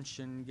have brunch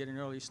and get an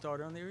early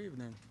start on their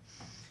evening.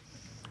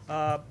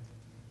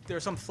 There are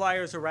some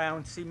flyers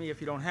around. See me if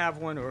you don't have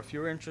one or if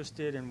you're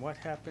interested in what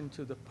happened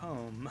to the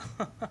poem.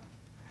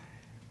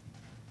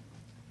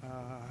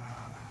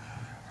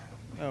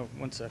 Oh,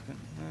 1 second.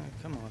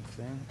 Come on,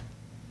 thing.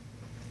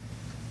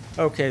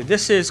 Okay,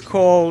 this is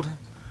called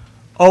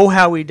Oh,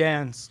 How We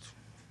Danced.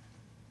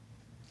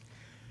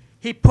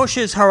 He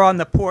pushes her on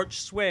the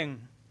porch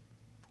swing,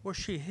 or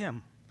she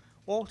him,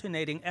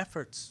 alternating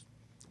efforts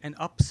and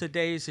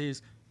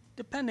ups-a-daisies,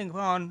 depending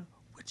upon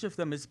which of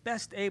them is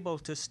best able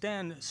to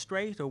stand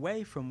straight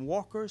away from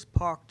walkers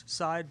parked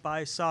side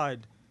by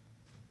side.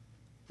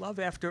 Love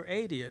after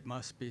 80, it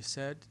must be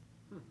said,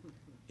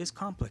 is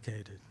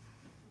complicated.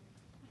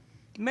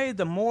 Made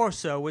the more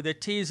so with a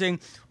teasing,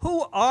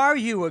 "Who are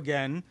you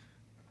again?"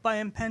 by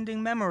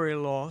impending memory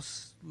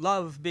loss,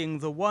 love being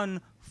the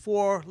one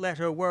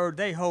four-letter word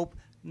they hope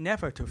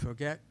never to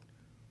forget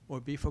or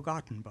be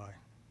forgotten by.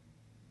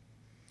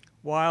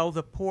 While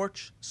the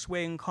porch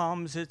swing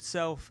calms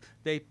itself,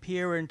 they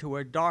peer into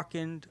a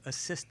darkened,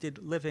 assisted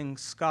living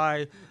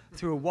sky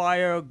through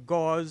wire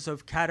gauze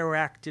of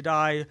cataracted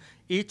eye,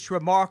 each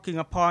remarking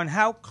upon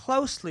how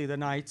closely the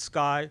night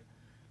sky,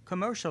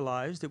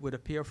 commercialized, it would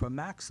appear for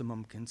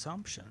maximum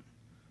consumption,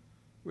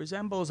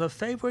 resembles a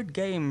favorite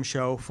game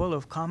show full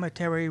of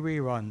cometary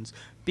reruns,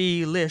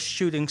 B-list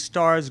shooting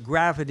stars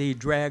gravity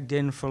dragged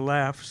in for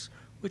laughs,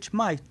 which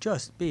might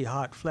just be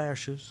hot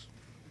flashes.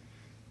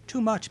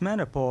 Too much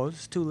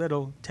menopause, too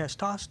little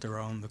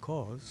testosterone the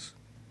cause.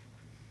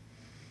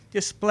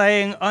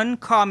 Displaying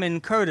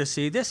uncommon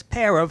courtesy, this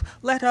pair of,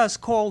 let us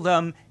call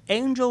them,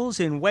 angels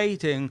in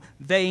waiting,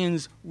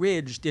 veins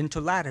ridged into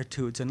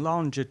latitudes and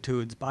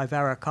longitudes by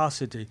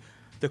varicosity,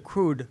 the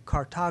crude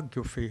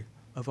cartography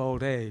of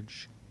old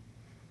age,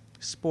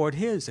 sport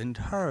his and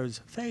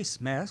hers face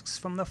masks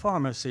from the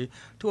pharmacy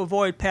to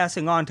avoid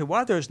passing on to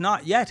others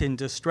not yet in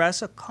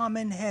distress a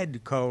common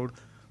head code.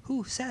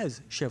 Who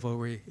says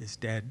chivalry is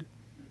dead?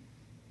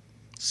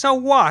 So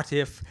what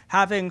if,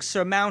 having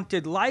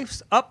surmounted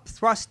life's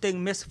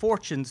up-thrusting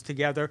misfortunes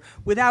together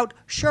without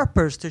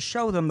Sherpers to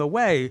show them the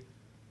way,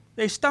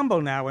 they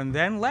stumble now and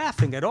then,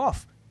 laughing it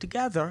off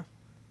together,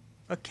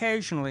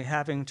 occasionally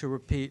having to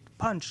repeat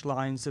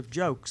punchlines of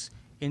jokes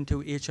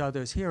into each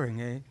other's hearing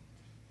aid?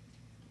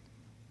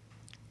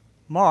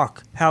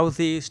 Mark how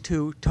these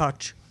two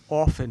touch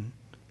often,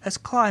 as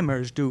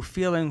climbers do,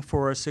 feeling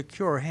for a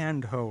secure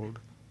handhold,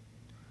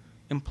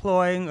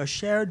 employing a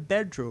shared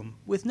bedroom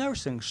with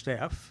nursing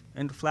staff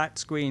and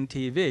flat-screen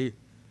TV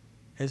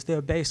as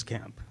their base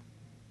camp.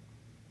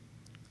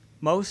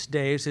 Most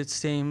days, it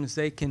seems,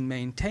 they can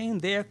maintain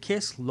their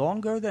kiss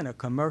longer than a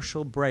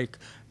commercial break,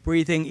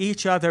 breathing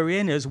each other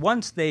in as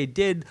once they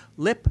did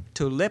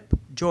lip-to-lip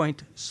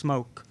joint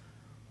smoke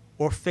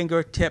or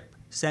fingertip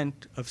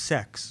scent of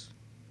sex.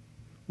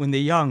 When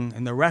the young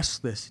and the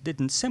restless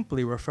didn't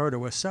simply refer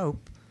to a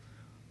soap,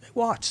 they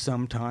watched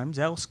sometimes,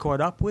 else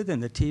caught up with in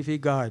the TV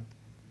guide.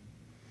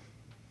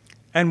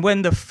 And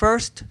when the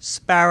first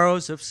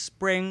sparrows of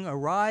spring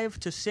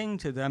arrived to sing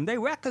to them, they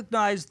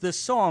recognized the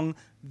song,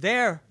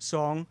 their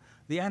song,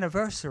 the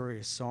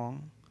anniversary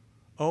song.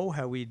 Oh,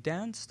 how we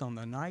danced on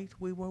the night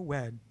we were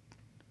wed.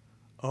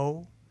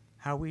 Oh,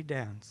 how we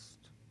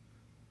danced.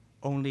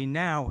 Only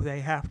now they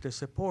have to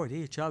support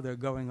each other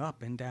going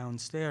up and down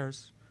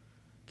stairs,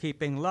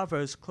 keeping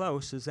lovers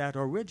close as that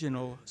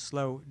original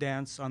slow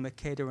dance on the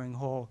catering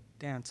hall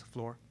dance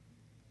floor.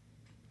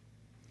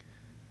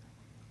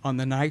 On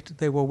the night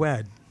they were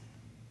wed,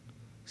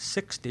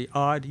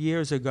 60-odd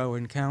years ago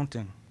and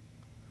counting,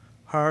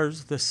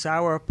 hers the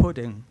sour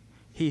pudding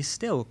he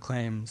still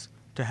claims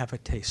to have a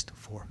taste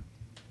for.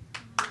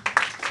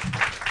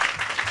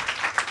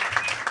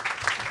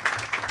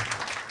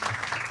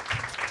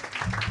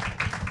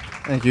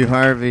 Thank you,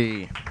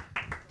 Harvey.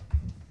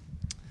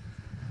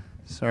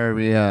 Sorry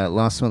we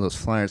lost some of those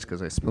flyers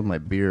because I spilled my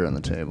beer on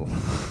the table.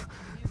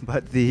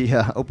 But the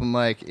open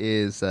mic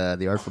is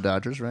the Artful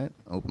Dodgers, right?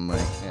 Open mic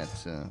at,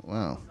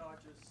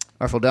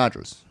 Artful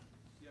Dodgers.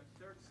 Yep,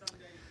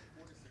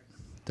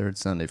 Third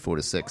Sunday, 4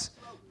 to 6.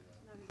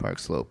 Park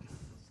Slope.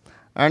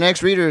 Our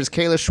next reader is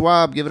Kayla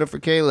Schwab. Give it up for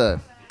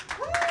Kayla.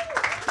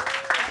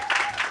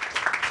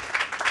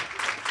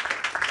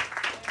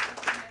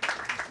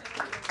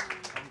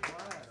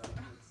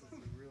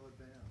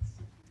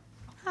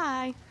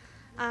 Hi.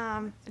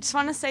 I just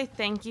want to say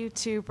thank you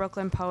to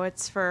Brooklyn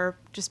Poets for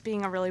just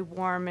being a really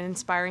warm and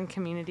inspiring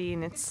community,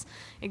 and it's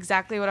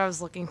exactly what I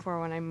was looking for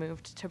when I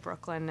moved to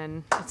Brooklyn,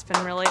 and it's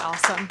been really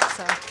awesome.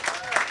 So,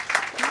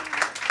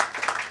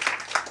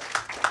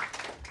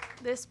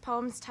 this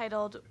poem's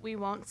titled, "We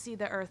Won't See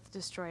the Earth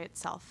Destroy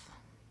Itself."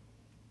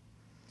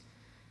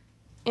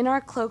 In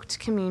our cloaked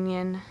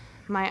communion,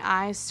 my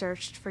eyes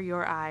searched for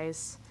your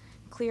eyes,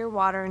 clear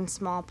water in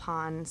small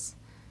ponds,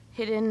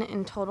 hidden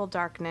in total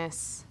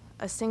darkness,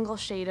 a single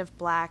shade of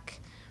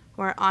black,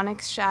 where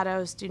onyx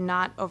shadows do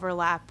not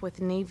overlap with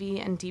navy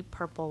and deep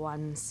purple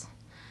ones.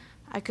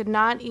 I could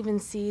not even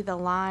see the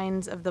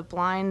lines of the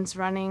blinds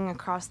running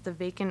across the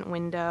vacant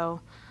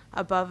window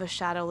above a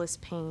shadowless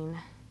pane.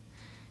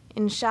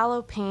 In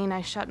shallow pain,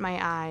 I shut my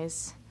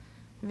eyes.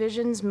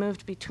 Visions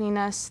moved between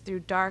us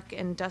through dark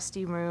and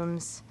dusty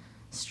rooms,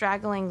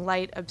 straggling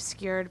light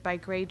obscured by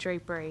gray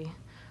drapery,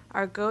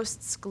 our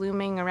ghosts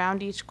glooming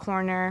around each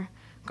corner,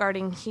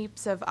 guarding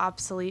heaps of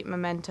obsolete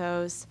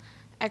mementos,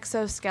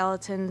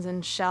 exoskeletons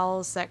and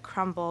shells that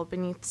crumble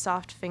beneath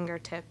soft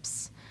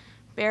fingertips,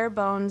 bare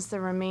bones, the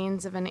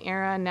remains of an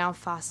era now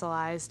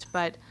fossilized,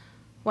 but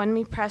when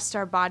we pressed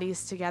our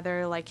bodies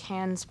together like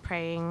hands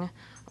praying,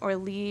 or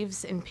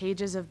leaves in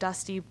pages of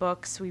dusty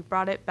books, we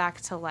brought it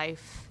back to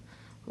life,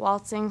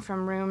 waltzing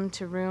from room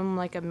to room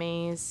like a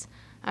maze,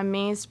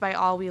 amazed by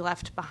all we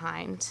left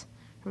behind,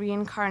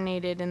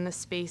 reincarnated in the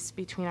space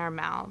between our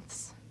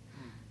mouths.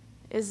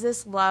 Is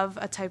this love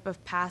a type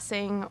of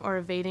passing or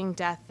evading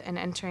death and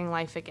entering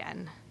life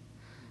again?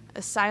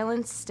 A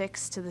silence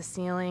sticks to the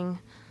ceiling,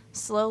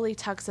 slowly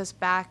tucks us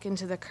back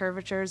into the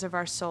curvatures of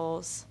our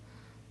souls.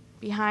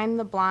 Behind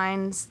the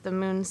blinds, the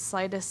moon's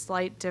slightest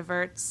light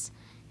diverts,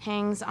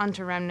 hangs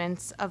onto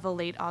remnants of a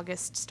late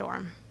August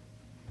storm.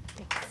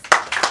 Thanks.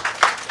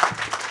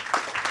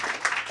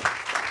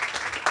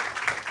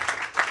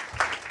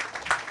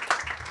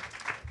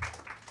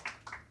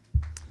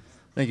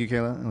 Thank you,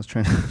 Kayla. I was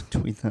trying to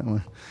tweet that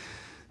one.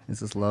 Is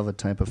this love a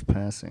type of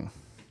passing?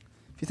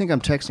 If you think I'm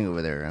texting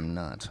over there, I'm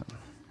not. I'm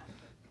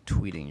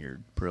tweeting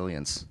your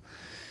brilliance.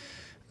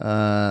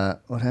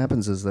 What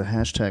happens is the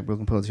hashtag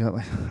Broken Poets,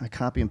 I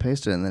copy and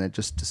paste it, and then it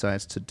just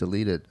decides to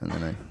delete it, and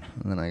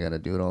then I got to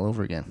do it all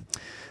over again.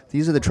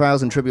 These are the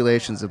trials and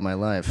tribulations of my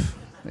life.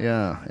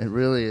 Yeah, it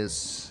really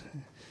is.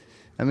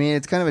 I mean,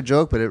 it's kind of a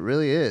joke, but it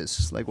really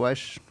is. Like, why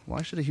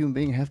should a human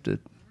being have to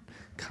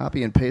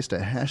copy and paste a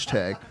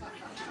hashtag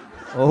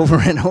over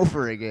and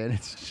over again?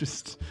 It's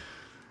just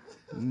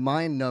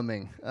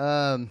mind-numbing.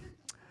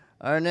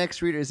 Our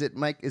next reader, is it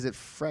Mike? Is it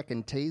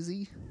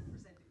Fracantese?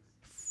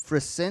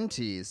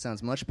 Frascentes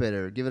sounds much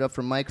better. Give it up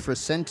for Mike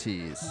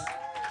Frascentes.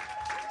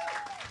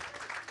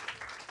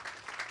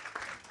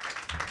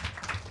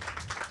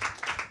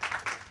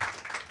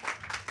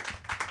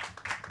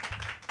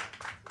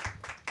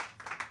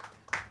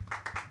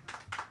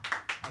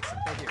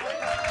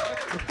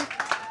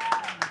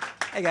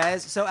 Hey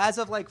guys, so as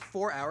of like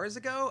 4 hours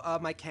ago,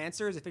 my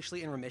cancer is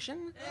officially in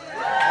remission.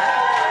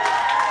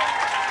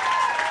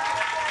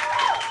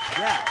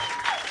 Yeah.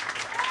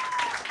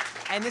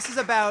 And this is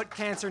about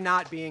cancer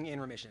not being in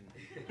remission.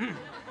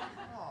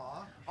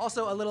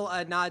 Also, a little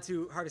nod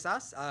to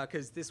Harvisas,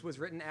 because this was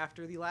written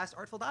after the last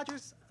Artful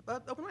Dodgers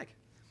open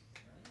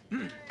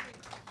mic.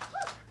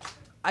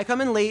 I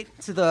come in late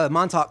to the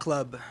Montauk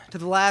Club, to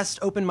the last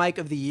open mic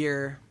of the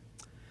year.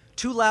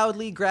 Too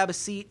loudly grab a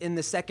seat in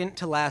the second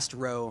to last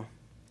row.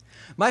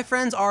 My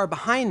friends are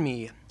behind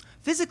me.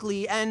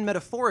 Physically and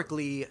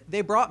metaphorically,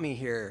 they brought me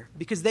here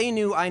because they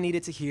knew I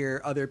needed to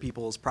hear other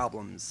people's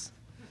problems.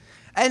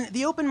 And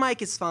the open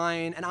mic is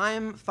fine, and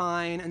I'm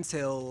fine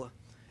until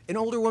an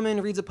older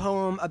woman reads a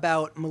poem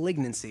about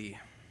malignancy.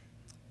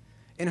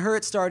 In her,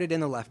 it started in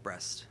the left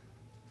breast.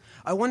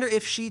 I wonder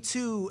if she,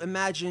 too,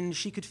 imagined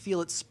she could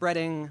feel it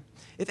spreading,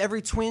 if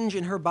every twinge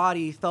in her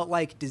body felt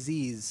like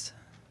disease.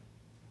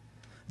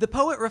 The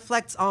poet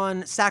reflects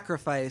on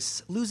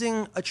sacrifice,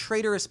 losing a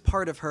traitorous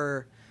part of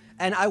her,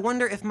 and I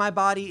wonder if my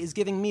body is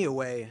giving me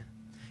away.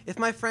 If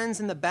my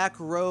friends in the back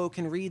row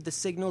can read the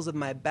signals of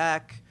my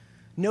back,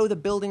 know the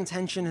building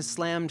tension has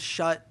slammed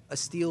shut, a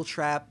steel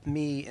trap,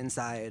 me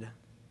inside.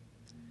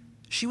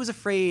 She was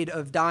afraid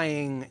of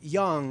dying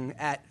young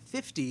at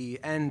 50,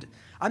 and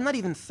I'm not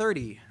even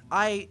 30.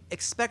 I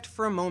expect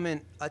for a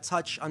moment a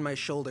touch on my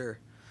shoulder,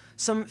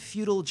 some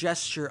futile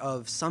gesture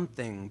of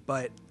something,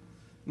 but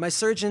my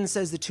surgeon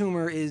says the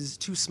tumor is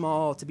too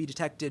small to be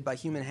detected by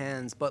human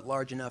hands, but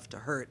large enough to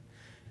hurt.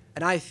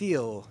 And I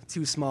feel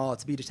too small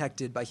to be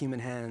detected by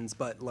human hands,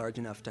 but large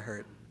enough to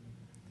hurt.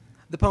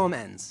 The poem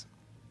ends.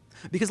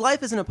 Because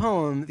life isn't a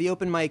poem, the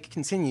open mic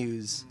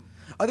continues.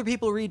 Other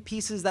people read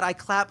pieces that I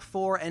clap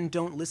for and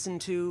don't listen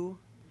to.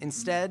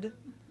 Instead,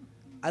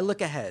 I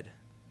look ahead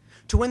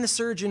to when the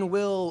surgeon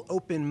will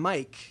open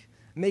mic,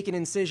 make an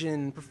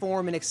incision,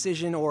 perform an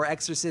excision or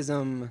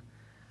exorcism,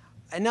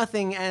 and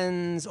nothing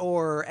ends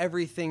or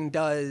everything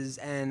does,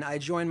 and I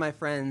join my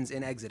friends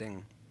in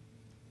exiting.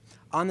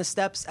 On the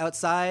steps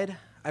outside,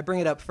 I bring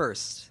it up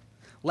first,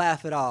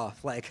 laugh it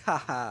off like,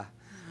 haha,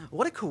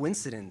 what a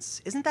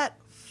coincidence. Isn't that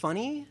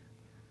funny?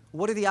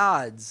 What are the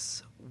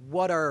odds?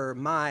 What are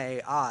my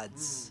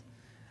odds?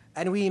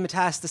 And we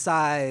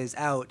metastasize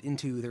out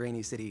into the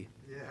rainy city.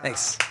 Yeah.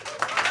 Thanks.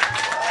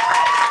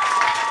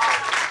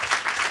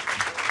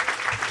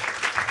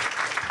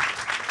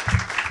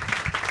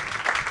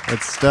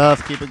 Good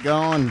stuff. Keep it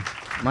going.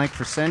 Mike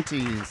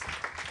Frascentes.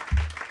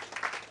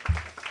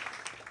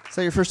 Is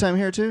that your first time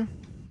here too,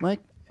 Mike?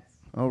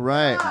 All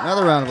right.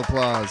 Another round of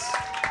applause.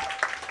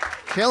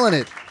 Killing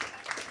it.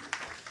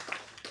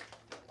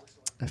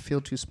 I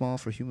feel too small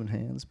for human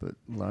hands, but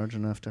large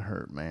enough to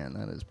hurt. Man,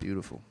 that is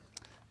beautiful.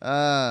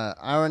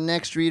 Our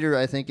next reader,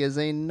 I think, is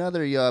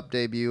another Yawp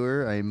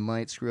debuter. I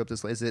might screw up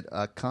this. Is it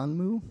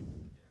Akanmu?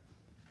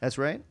 That's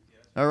right?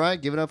 Yes. All right,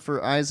 give it up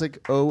for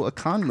Isaac O.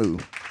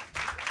 Akanmu.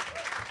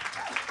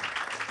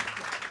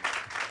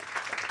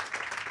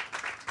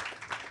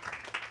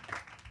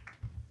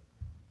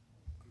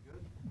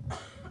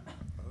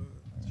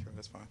 Sure,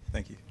 that's fine.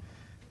 Thank you.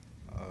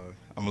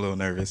 I'm a little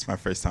nervous. My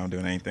first time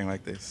doing anything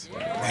like this.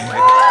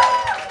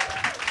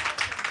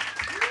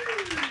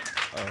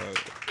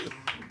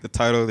 The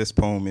title of this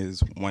poem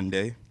is One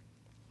Day.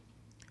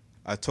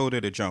 I told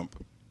her to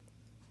jump.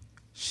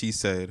 She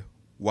said,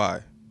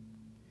 why?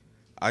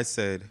 I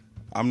said,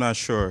 I'm not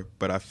sure,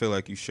 but I feel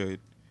like you should.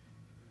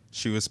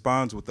 She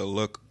responds with a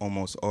look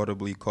almost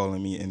audibly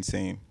calling me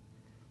insane.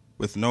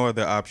 With no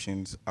other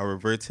options, I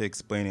revert to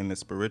explaining the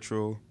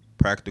spiritual,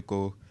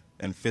 practical,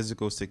 and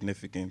physical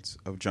significance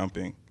of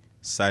jumping,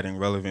 citing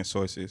relevant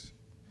sources.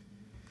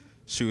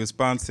 She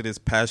responds to this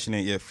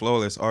passionate yet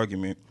flawless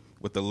argument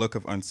with a look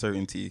of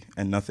uncertainty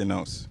and nothing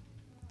else.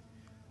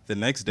 The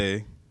next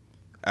day,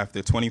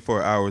 after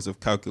 24 hours of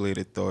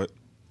calculated thought,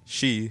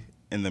 she,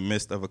 in the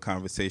midst of a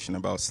conversation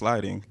about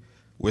sliding,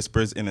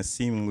 whispers in a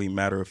seemingly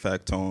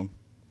matter-of-fact tone,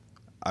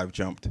 I've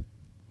jumped.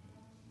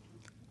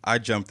 I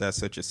jumped at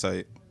such a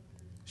sight.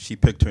 She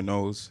picked her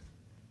nose,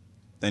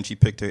 then she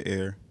picked her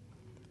ear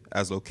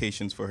as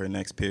locations for her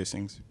next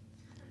piercings.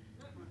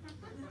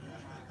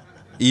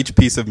 Each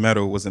piece of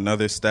metal was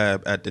another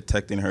stab at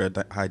detecting her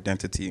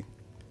identity,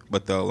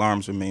 but the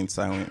alarms remained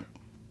silent.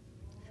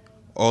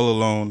 All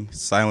alone,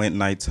 silent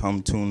nights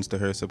hum tunes to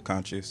her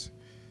subconscious.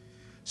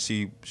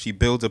 She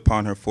builds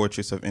upon her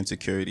fortress of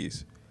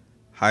insecurities.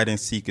 Hide and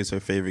seek is her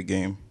favorite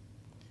game.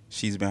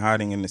 She's been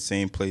hiding in the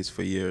same place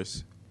for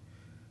years.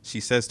 She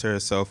says to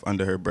herself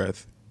under her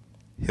breath,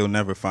 he'll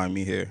never find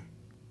me here.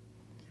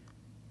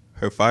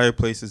 Her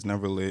fireplace is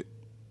never lit.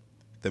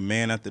 The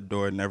man at the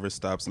door never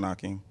stops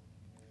knocking.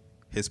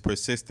 His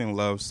persistent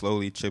love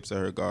slowly chips at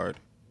her guard.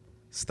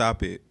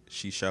 Stop it,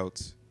 she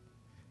shouts.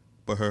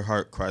 But her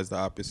heart cries the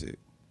opposite.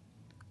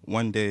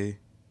 One day,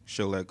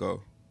 she'll let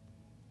go.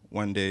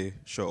 One day,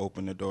 she'll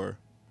open the door.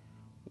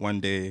 One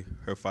day,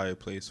 her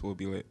fireplace will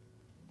be lit.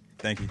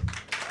 Thank you.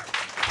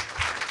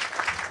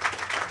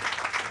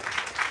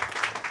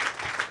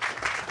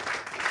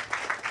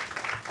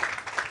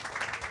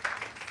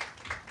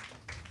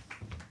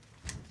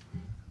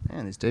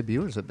 Man, these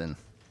debuters have been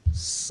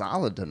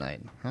solid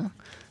tonight, huh?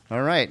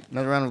 All right,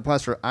 another round of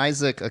applause for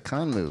Isaac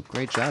Akanmu.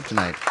 Great job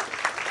tonight.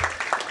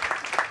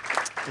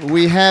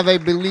 We have, I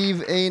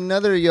believe,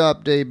 another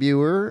Yawp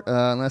debuter,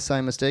 unless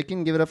I'm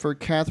mistaken. Give it up for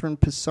Catherine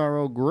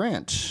Pissarro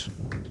Grant.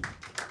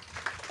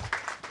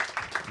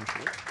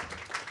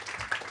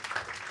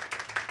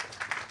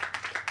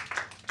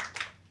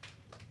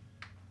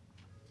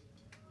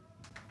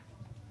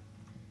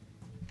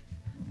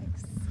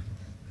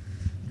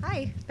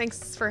 Hi,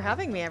 thanks for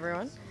having me,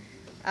 everyone.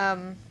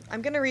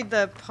 I'm going to read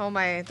the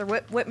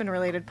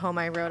Whitman-related poem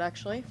I wrote,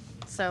 actually.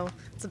 So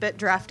it's a bit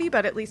drafty,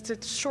 but at least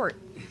it's short.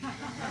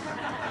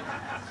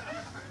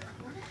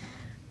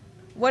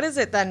 What is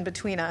it then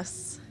between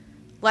us?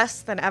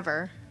 Less than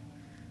ever.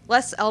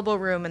 Less elbow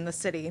room in the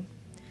city.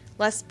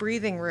 Less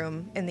breathing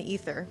room in the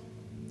ether.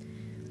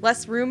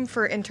 Less room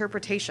for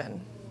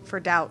interpretation, for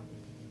doubt.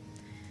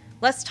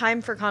 Less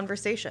time for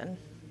conversation.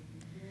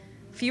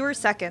 Fewer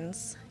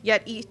seconds,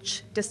 yet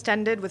each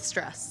distended with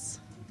stress.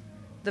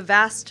 The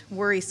vast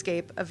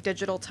worryscape of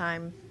digital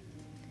time.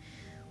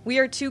 We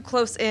are too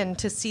close in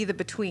to see the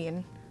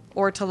between,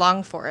 or to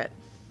long for it.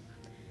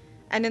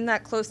 And in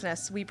that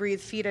closeness, we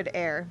breathe fetid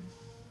air.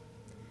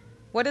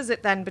 What is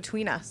it then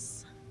between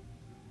us?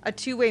 A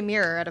two-way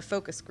mirror at a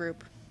focus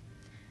group.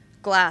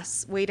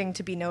 Glass waiting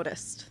to be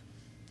noticed.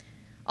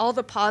 All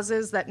the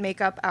pauses that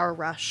make up our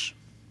rush.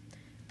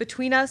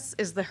 Between us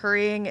is the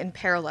hurrying in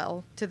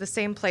parallel to the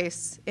same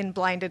place in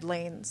blinded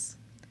lanes.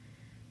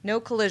 No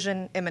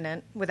collision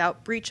imminent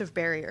without breach of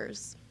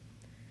barriers.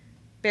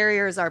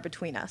 Barriers are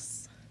between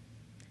us.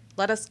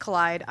 Let us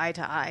collide eye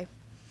to eye.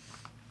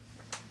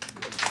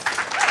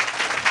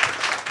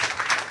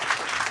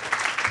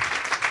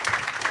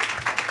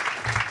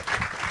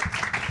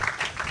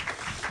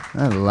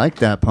 I like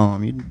that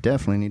poem. You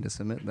definitely need to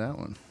submit that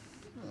one.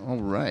 All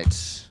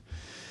right.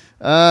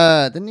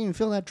 Didn't even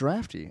feel that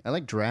drafty. I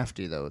like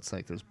drafty, though. It's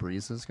like there's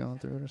breezes going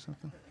through it or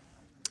something.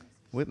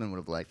 Whitman would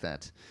have liked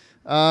that.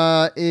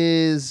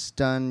 Is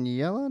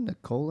Daniela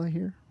Nicola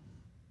here?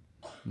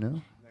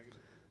 No?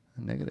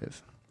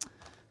 Negative.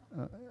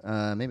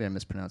 Maybe I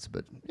mispronounced it,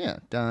 but yeah,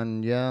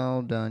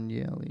 Daniele.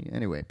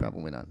 Anyway,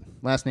 probably not.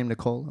 Last name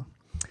Nicola.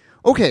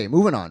 Okay,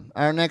 moving on.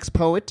 Our next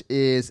poet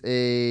is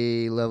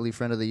a lovely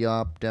friend of the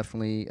Yawp.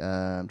 Definitely,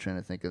 I'm trying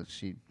to think of,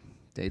 she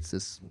dates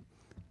this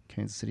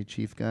Kansas City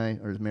Chief guy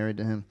or is married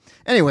to him.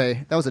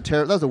 Anyway, that was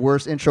the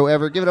worst intro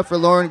ever. Give it up for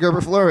Lauren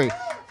Gerber Fleury. Wow.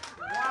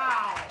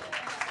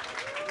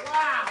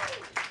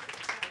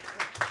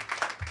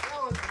 That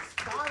was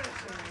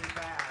astonishingly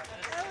bad.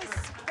 That was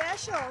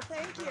special.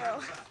 Thank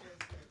you.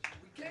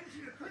 We came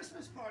to the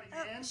Christmas party,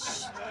 man.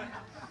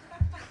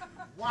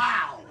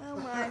 Wow. Oh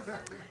my.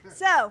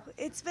 So,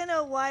 it's been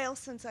a while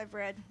since I've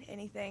read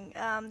anything.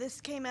 This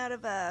came out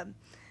of a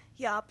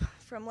Yawp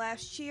from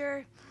last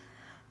year.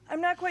 I'm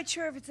not quite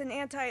sure if it's an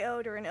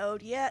anti-ode or an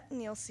ode yet,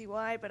 and you'll see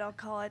why, but I'll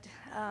call it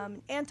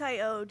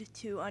anti-ode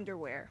to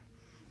underwear.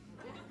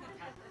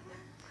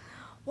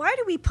 Why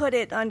do we put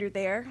it under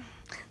there?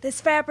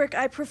 This fabric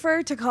I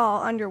prefer to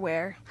call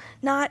underwear,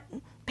 not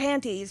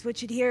panties,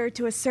 which adhere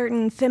to a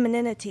certain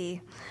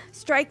femininity.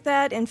 Strike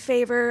that in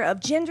favor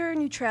of gender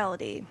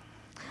neutrality.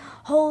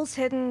 holes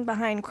hidden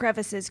behind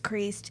crevices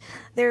creased.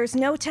 There's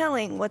no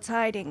telling what's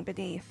hiding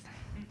beneath.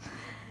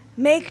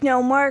 Make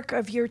no mark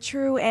of your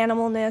true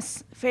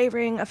animalness,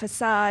 favoring a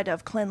facade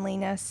of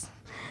cleanliness.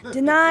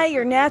 Deny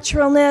your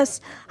naturalness,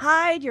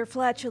 hide your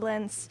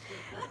flatulence,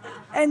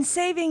 and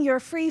saving your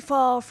free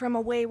fall from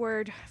a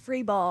wayward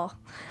free ball.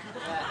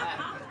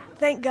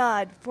 Thank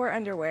God for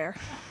underwear.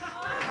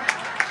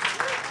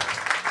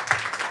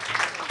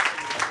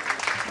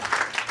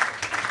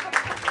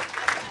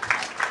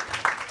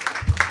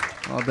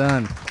 Well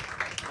done.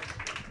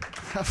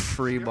 A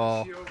free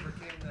ball.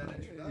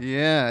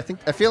 Yeah,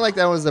 I feel like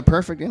that was the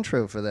perfect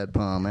intro for that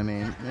poem. I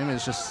mean, maybe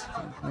it's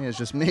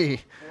just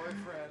me.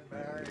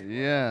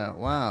 Yeah,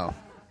 wow.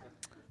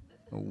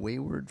 A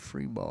wayward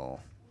free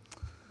ball.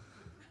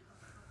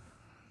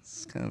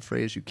 It's the kind of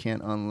phrase you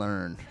can't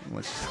unlearn.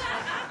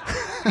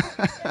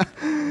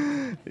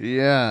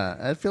 Yeah,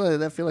 I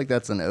feel like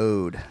that's an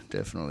ode,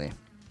 definitely.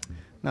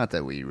 Not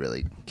that we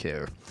really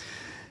care.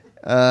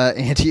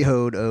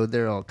 Anti-ode, ode,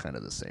 they're all kind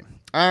of the same.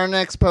 Our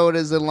next poet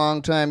is a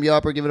longtime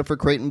yawper. Give it up for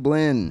Creighton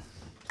Blinn.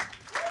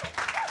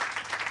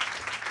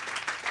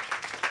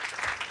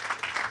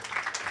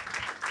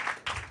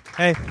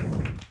 Hey.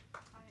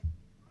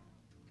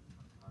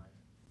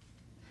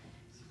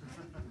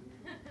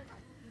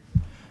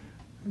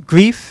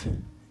 Grief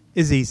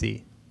is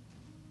easy,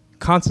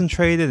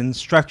 concentrated and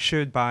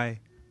structured by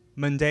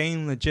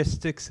mundane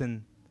logistics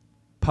and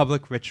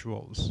public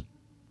rituals.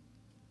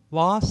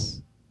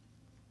 Loss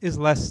is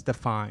less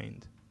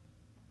defined.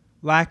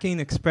 Lacking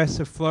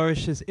expressive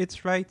flourishes,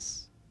 its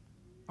rights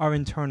are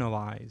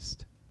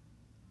internalized,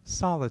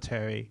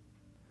 solitary,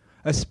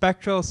 a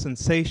spectral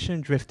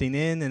sensation drifting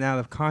in and out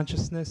of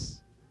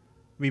consciousness,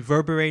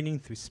 reverberating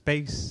through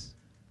space,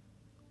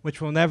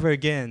 which will never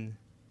again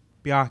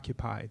be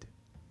occupied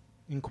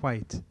in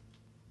quite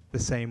the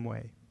same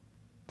way.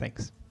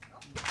 Thanks.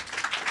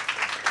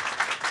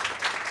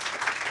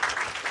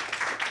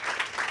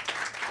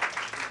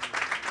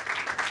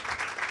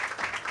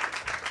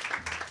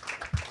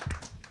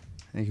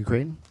 Thank you,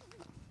 Creighton.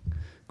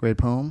 Great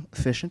poem.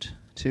 Efficient,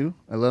 too.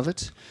 I love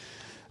it.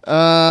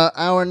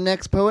 Our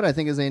next poet, I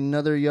think, is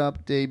another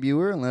Yawp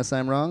debuter, unless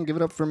I'm wrong. Give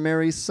it up for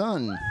Mary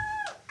Sun.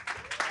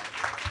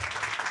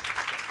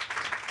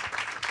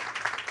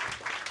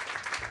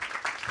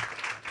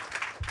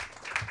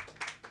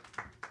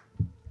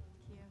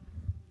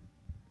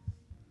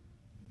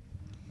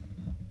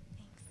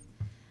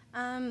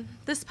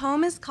 This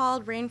poem is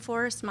called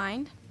Rainforest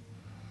Mind.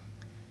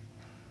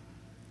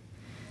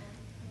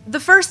 The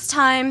first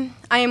time,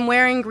 I am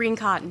wearing green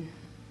cotton.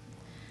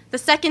 The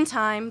second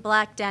time,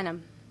 black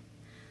denim.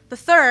 The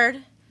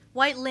third,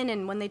 white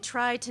linen when they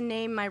try to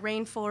name my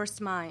rainforest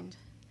mind.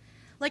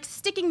 Like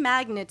sticking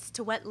magnets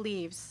to wet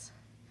leaves.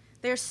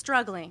 They're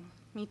struggling,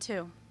 me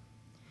too.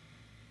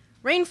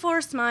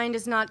 Rainforest mind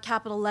is not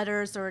capital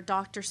letters or a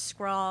doctor's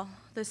scrawl,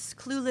 this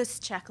clueless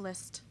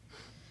checklist.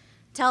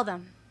 Tell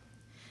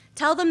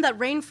them that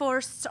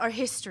rainforests are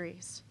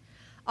histories,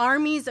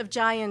 armies of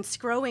giants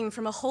growing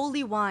from a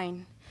holy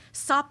wine,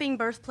 sopping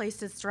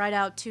birthplaces dried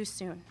out too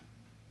soon.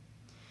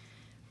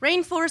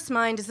 Rainforest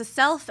mind is the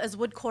self as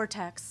wood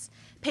cortex,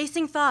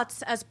 pacing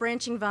thoughts as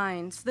branching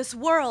vines, this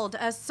world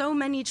as so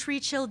many tree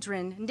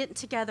children knit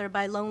together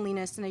by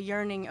loneliness and a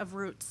yearning of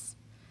roots.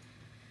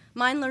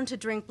 Mine learned to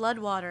drink blood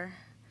water,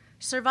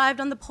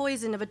 survived on the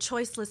poison of a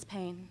choiceless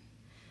pain.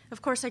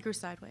 Of course, I grew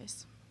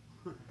sideways.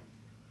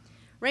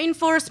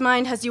 Rainforest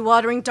mind has you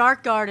watering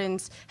dark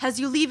gardens, has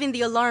you leaving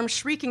the alarm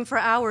shrieking for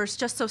hours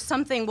just so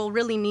something will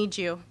really need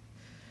you.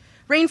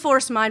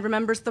 Rainforest mind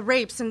remembers the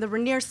rapes and the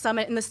Rainier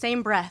summit in the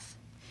same breath.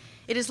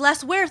 It is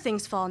less where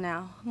things fall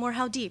now, more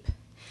how deep,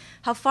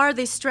 how far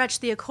they stretch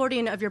the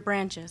accordion of your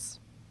branches.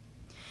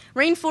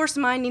 Rainforest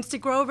mind needs to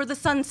grow over the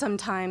sun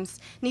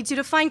sometimes, needs you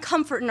to find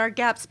comfort in our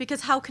gaps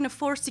because how can a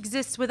forest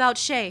exist without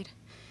shade?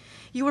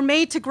 You were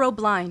made to grow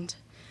blind,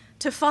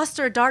 to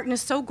foster a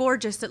darkness so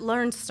gorgeous it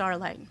learns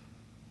starlight.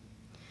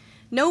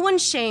 No one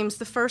shames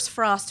the first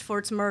frost for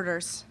its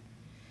murders.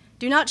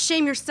 Do not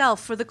shame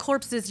yourself for the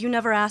corpses you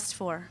never asked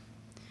for.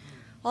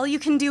 All you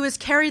can do is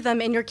carry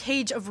them in your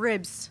cage of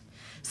ribs.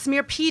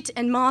 Smear peat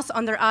and moss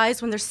on their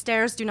eyes when their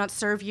stares do not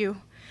serve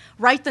you.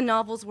 Write the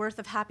novel's worth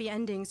of happy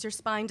endings your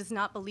spine does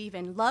not believe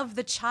in. Love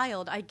the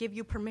child, I give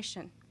you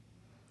permission.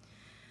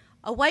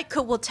 A white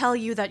coat will tell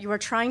you that you are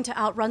trying to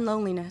outrun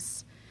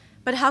loneliness.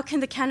 But how can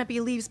the canopy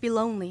leaves be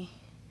lonely?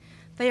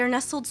 They are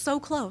nestled so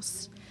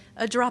close.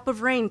 A drop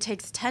of rain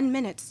takes 10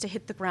 minutes to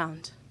hit the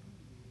ground.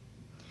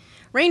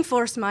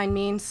 Rainforest mind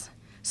means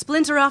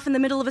splinter off in the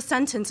middle of a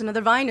sentence,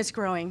 another vine is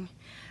growing.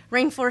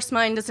 Rainforest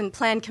mind doesn't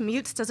plan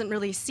commutes, doesn't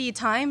really see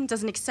time,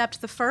 doesn't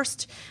accept the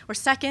first or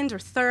second or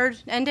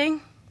third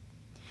ending.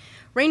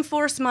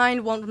 Rainforest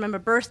mind won't remember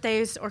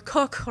birthdays or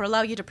cook or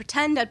allow you to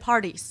pretend at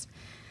parties,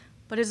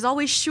 but it is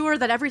always sure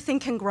that everything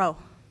can grow,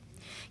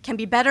 can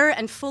be better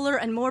and fuller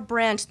and more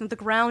branched than the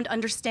ground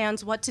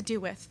understands what to do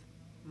with.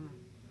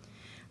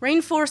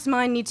 Rainforest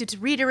mind needs you to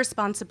read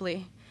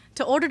irresponsibly,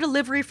 to order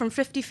delivery from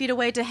 50 feet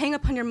away, to hang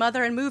up on your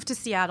mother and move to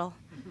Seattle.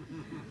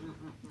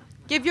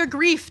 Give your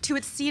grief to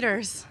its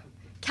cedars.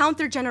 Count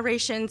their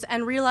generations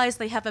and realize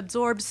they have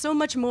absorbed so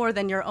much more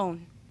than your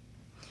own.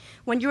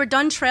 When you are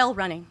done trail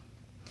running,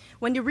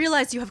 when you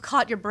realize you have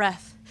caught your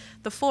breath,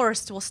 the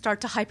forest will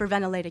start to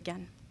hyperventilate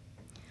again.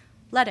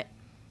 Let it.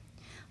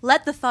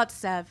 Let the thoughts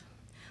sev.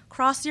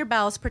 Cross your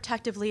bows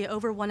protectively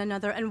over one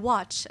another and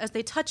watch as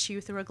they touch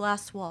you through a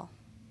glass wall.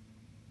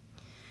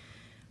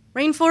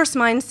 Rainforest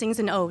Mind sings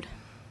an ode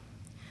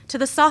to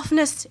the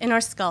softness in our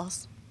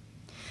skulls,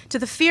 to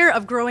the fear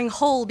of growing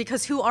whole,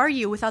 because who are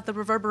you without the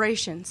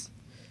reverberations?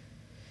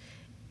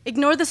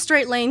 Ignore the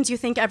straight lanes you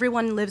think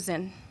everyone lives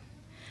in.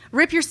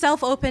 Rip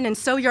yourself open and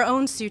sew your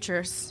own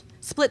sutures,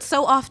 split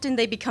so often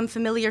they become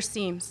familiar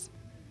seams.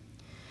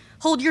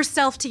 Hold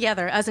yourself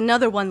together as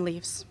another one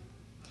leaves.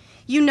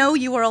 You know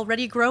you are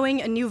already growing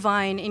a new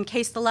vine in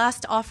case the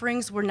last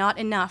offerings were not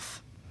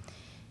enough,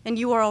 and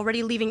you are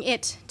already leaving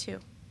it too.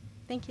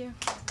 Thank you.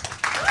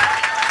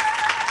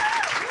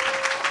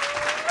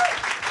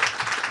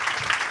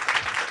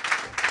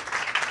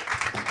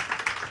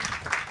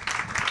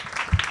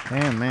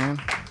 Damn, man.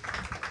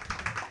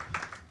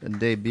 The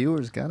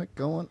debuters got it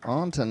going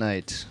on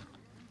tonight.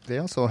 They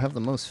also have the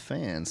most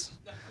fans.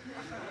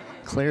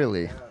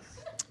 Clearly.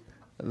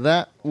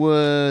 That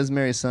was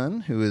Mary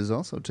Sun, who is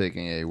also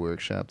taking a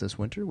workshop this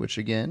winter, which,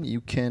 again, you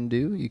can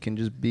do. You can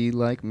just be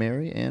like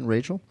Mary and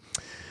Rachel.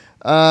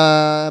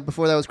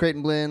 Before that was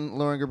Creighton Blinn,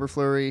 Lauren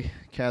Gerber-Fleury,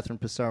 Catherine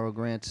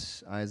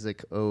Pissarro-Grant,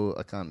 Isaac O.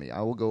 Akanmi.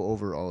 I will go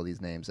over all of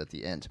these names at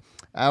the end.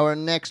 Our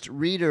next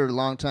reader,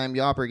 longtime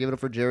yopper, give it up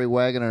for Jerry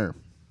Wagoner.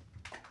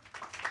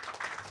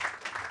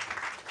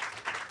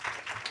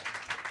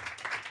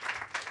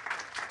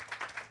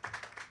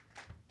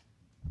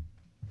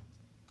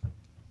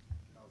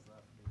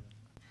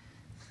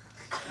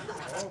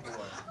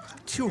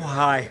 Too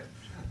high.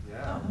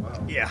 Yeah,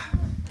 wow. Yeah.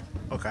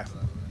 Okay.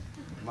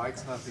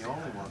 Mike's not the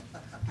only one.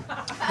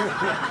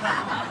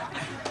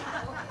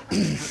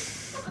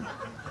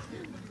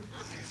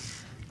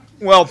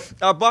 Well,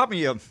 I bought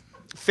me a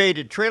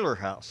faded trailer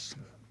house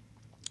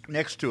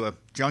next to a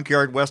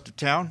junkyard west of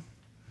town.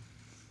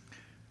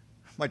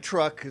 My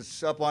truck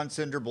is up on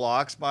cinder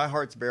blocks. My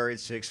heart's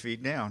buried 6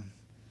 feet down.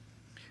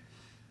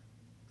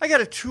 I got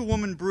a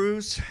 2-woman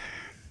bruise.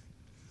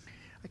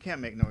 I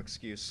can't make no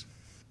excuse.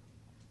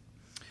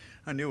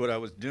 I knew what I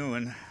was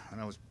doing,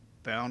 and I was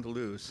bound to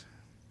lose.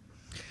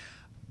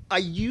 I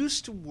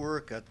used to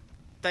work a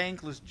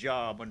thankless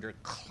job under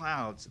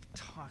clouds of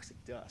toxic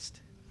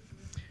dust.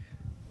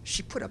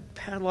 She put a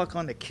padlock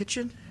on the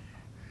kitchen,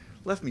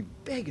 left me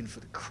begging for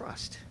the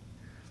crust.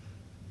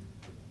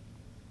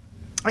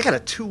 I got a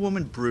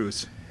 2-woman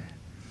bruise.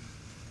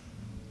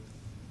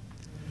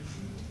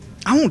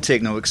 I won't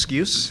take no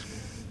excuse.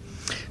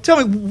 Tell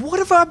me, what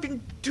have I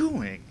been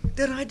doing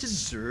that I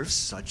deserve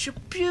such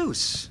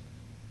abuse?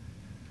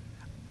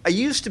 I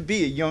used to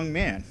be a young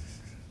man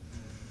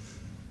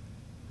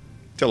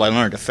till I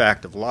learned a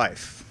fact of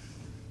life.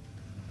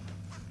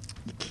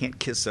 You can't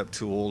kiss up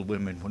 2 old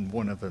women when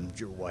one of them's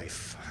your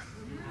wife.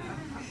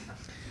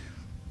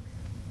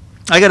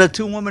 I got a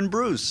 2-woman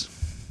bruise.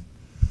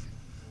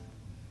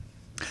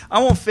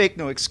 I won't fake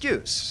no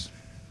excuse.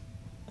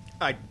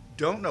 I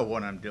don't know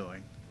what I'm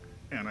doing,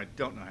 and I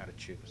don't know how to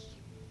choose.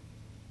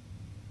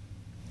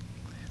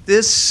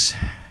 This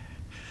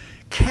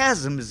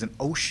chasm is an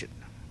ocean,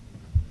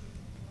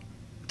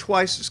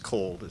 twice as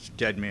cold as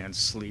dead man's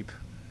sleep.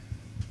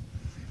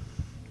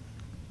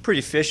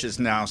 Pretty fishes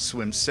now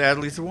swim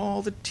sadly through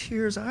all the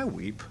tears I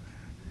weep.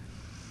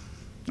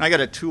 I got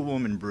a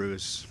 2-woman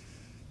bruise.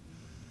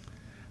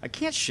 I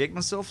can't shake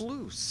myself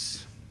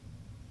loose.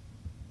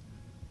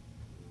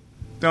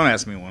 Don't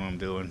ask me what I'm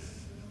doing.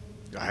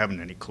 I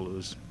haven't any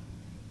clues.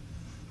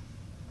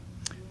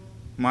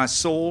 My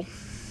soul,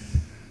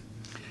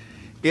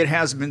 it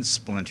has been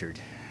splintered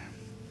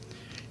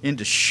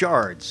into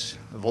shards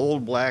of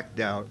old black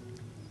doubt.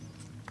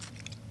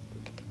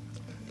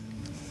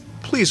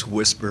 Please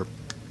whisper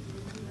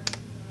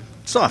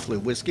softly,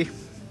 whiskey.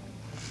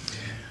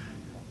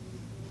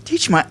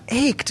 Teach my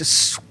ache to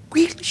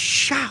sweetly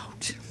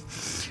shout.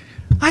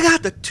 I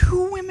got the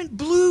 2-women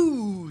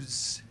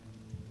blues.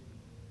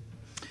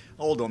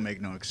 Oh, don't make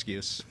no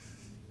excuse.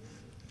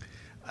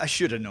 I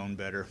should have known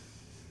better.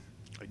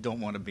 I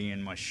don't want to be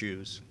in my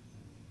shoes.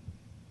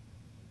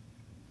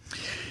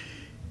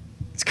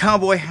 It's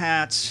cowboy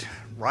hats,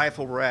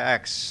 rifle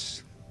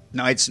racks,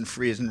 nights in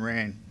freezing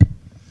rain.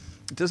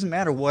 It doesn't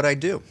matter what I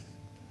do.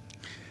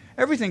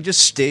 Everything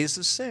just stays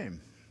the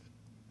same.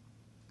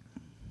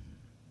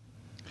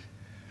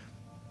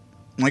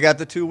 I got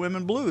the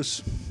 2-women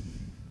blues.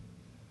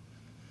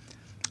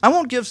 I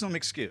won't give some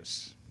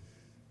excuse.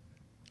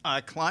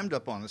 I climbed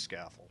up on the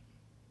scaffold.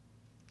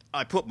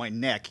 I put my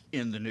neck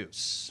in the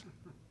noose.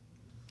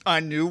 I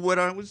knew what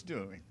I was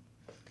doing,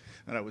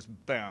 and I was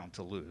bound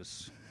to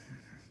lose.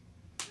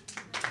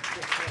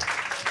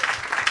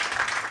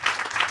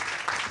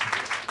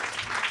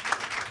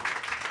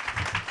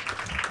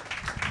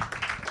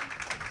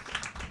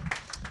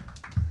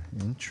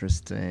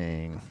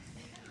 Interesting.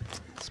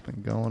 What's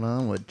been going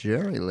on with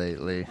Jerry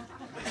lately?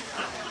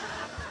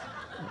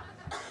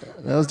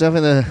 That was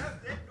definitely the...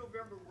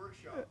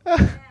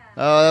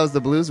 Oh, that was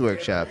the Blues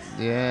Workshop.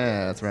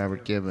 Yeah, that's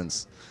Robert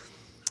Gibbons.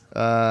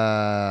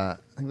 I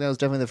think that was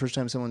definitely the first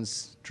time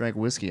someone's drank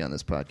whiskey on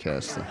this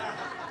podcast.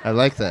 I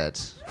like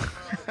that.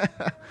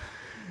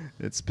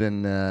 It's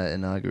been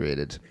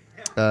inaugurated.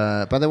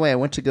 By the way, I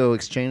went to go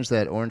exchange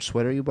that orange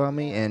sweater you bought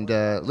me, and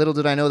little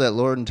did I know that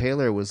Lord &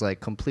 Taylor was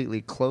like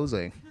completely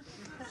closing.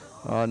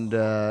 And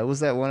was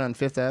that one on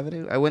Fifth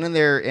Avenue? I went in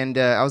there, and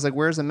I was like,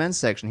 where's the men's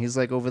section? He's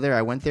like, over there.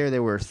 I went there.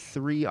 There were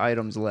 3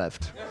 items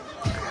left.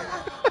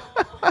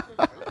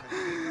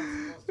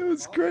 It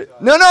was great.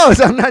 No,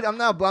 I'm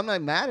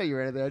not mad at you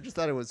or anything. I just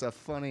thought it was a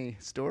funny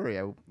story.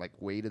 I like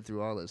waded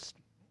through all this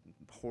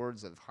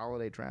hordes of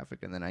holiday traffic,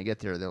 and then I get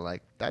there. They're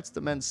like, that's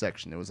the men's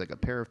section. It was like a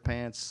pair of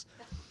pants,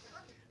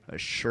 a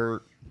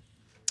shirt,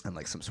 and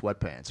like some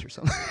sweatpants or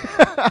something.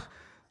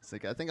 It's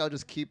like, I think I'll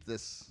just keep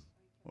this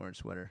orange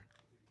sweater.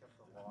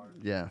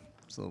 Yeah,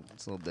 it's a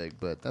little big,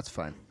 but that's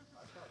fine.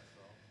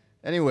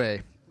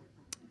 Anyway,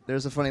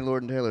 there's a funny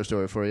Lord & Taylor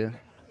story for you.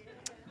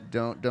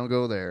 Don't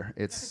go there.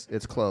 It's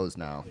closed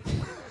now.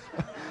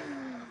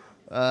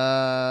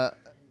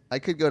 I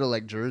could go to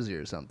like Jersey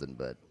or something,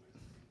 but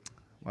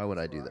why would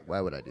I do that?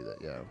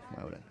 Yeah,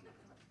 why would I?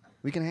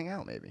 We can hang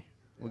out maybe.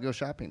 We'll go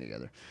shopping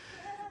together.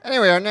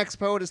 Anyway, our next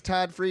poet is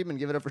Todd Friedman.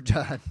 Give it up for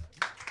Todd.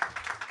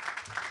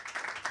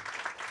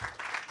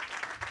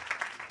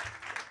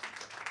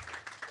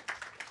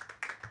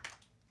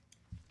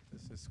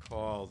 This is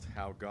called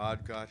How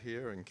God Got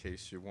Here, in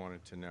case you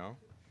wanted to know.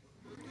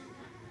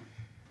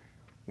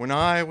 When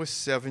I was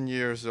 7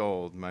 years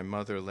old, my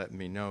mother let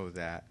me know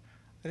that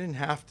I didn't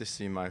have to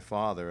see my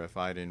father if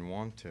I didn't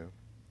want to.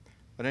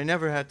 But I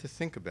never had to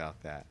think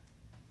about that.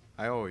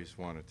 I always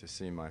wanted to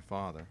see my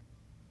father.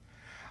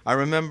 I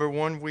remember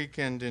one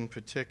weekend in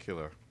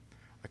particular.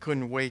 I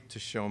couldn't wait to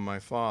show my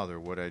father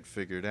what I'd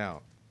figured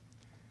out.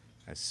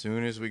 As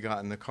soon as we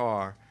got in the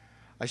car,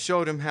 I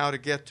showed him how to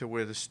get to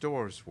where the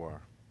stores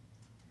were.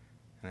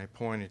 And I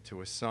pointed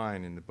to a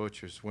sign in the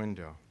butcher's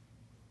window.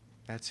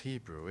 That's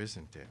Hebrew,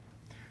 isn't it?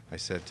 I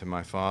said to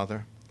my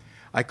father.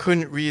 I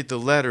couldn't read the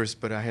letters,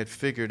 but I had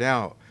figured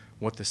out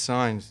that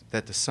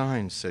the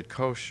signs said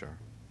kosher.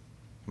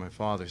 My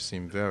father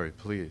seemed very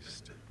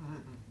pleased.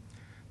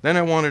 Then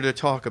I wanted to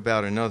talk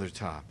about another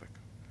topic.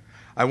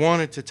 I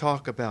wanted to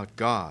talk about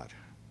God.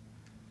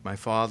 My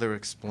father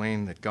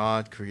explained that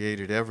God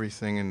created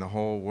everything in the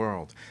whole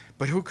world.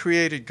 But who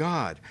created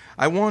God?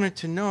 I wanted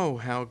to know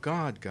how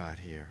God got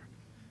here.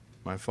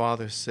 My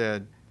father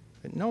said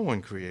that no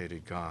one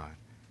created God.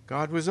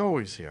 God was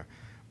always here.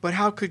 But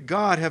how could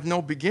God have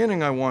no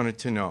beginning, I wanted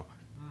to know.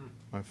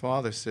 My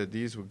father said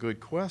these were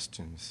good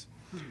questions.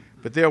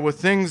 But there were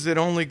things that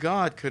only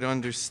God could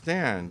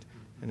understand.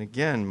 And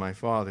again, my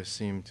father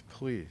seemed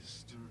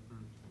pleased.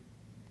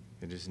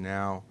 It is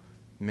now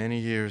many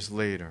years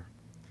later,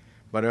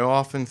 but I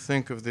often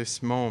think of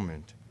this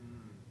moment,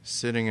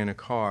 sitting in a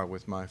car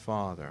with my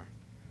father,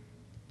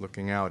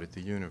 looking out at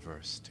the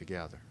universe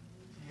together.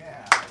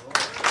 Yeah.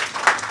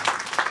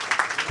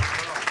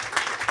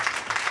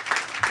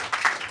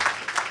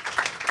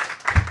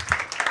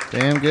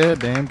 Damn good,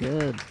 damn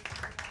good.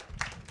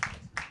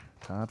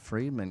 Todd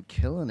Friedman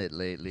killing it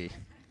lately.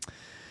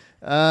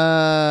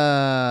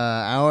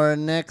 Our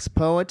next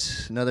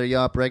poet, another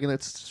Yawp regular.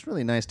 It's just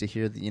really nice to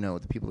hear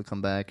the people that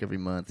come back every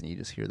month and you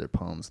just hear their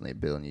poems and they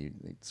build and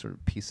they sort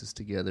of pieces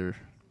together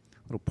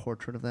a little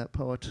portrait of that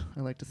poet, I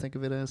like to think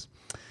of it as.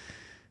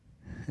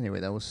 Anyway,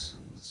 that was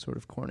sort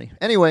of corny.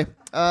 Anyway,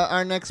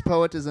 our next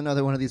poet is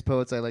another one of these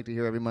poets I like to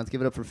hear every month.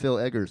 Give it up for Phil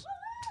Eggers.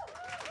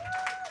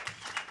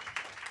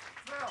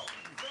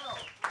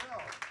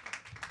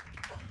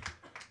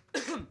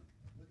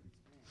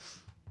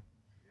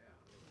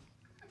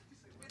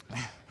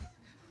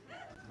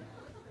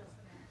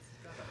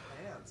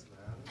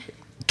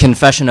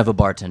 Confession of a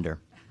Bartender.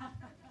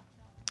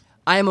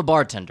 I am a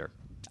bartender.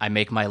 I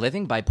make my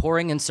living by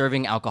pouring and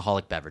serving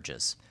alcoholic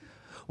beverages.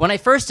 When I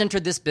first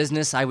entered this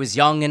business, I was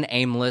young and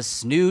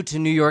aimless, new to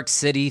New York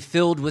City,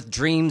 filled with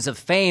dreams of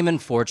fame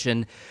and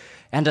fortune,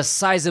 and a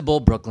sizable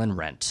Brooklyn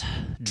rent.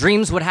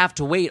 Dreams would have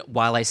to wait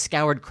while I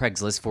scoured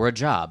Craigslist for a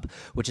job,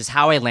 which is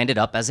how I landed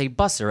up as a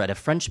busser at a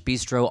French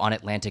bistro on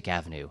Atlantic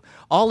Avenue.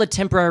 All a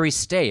temporary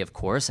stay, of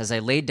course, as I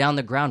laid down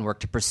the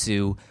groundwork to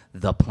pursue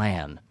the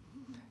plan.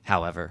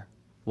 However,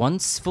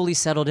 once fully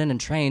settled in and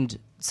trained,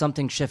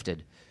 something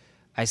shifted.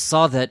 I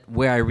saw that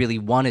where I really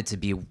needed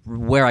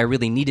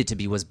to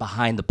be was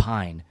behind the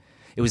pine.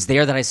 It was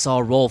there that I saw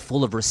a role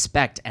full of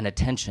respect and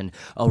attention,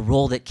 a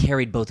role that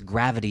carried both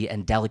gravity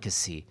and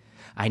delicacy.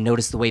 I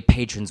noticed the way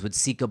patrons would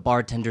seek a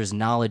bartender's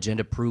knowledge and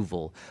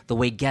approval, the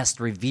way guests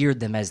revered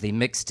them as they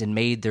mixed and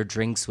made their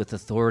drinks with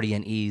authority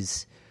and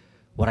ease.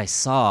 What I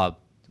saw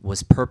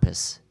was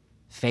purpose.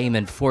 Fame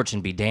and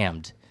fortune be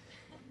damned.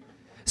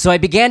 So I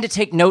began to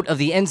take note of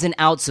the ins and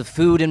outs of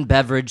food and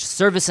beverage,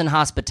 service and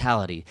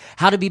hospitality,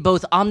 how to be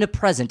both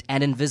omnipresent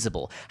and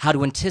invisible, how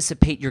to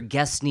anticipate your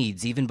guests'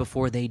 needs even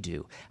before they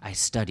do. I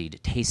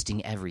studied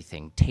tasting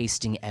everything,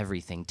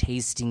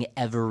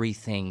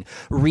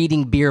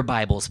 reading beer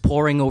Bibles,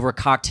 poring over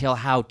cocktail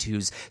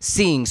how-tos,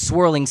 seeing,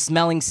 swirling,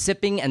 smelling,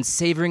 sipping, and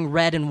savoring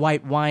red and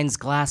white wines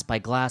glass by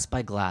glass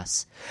by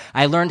glass.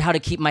 I learned how to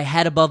keep my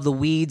head above the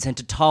weeds and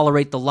to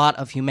tolerate the lot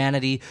of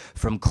humanity,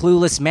 from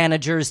clueless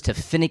managers to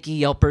finicky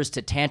yelpers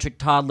to tantric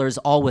toddlers,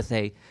 all with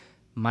a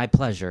my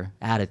pleasure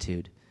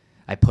attitude.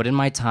 I put in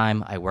my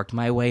time, I worked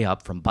my way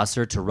up from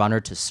busser to runner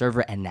to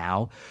server, and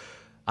now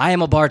I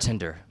am a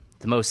bartender,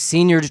 the most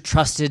senior,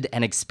 trusted,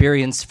 and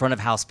experienced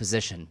front-of-house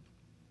position.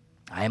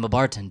 I am a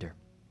bartender.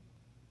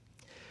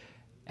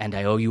 And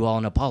I owe you all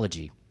an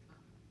apology.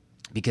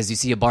 Because you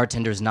see, a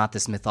bartender is not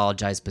this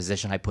mythologized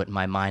position I put in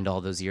my mind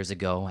all those years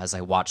ago as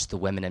I watched the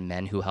women and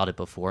men who held it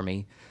before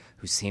me,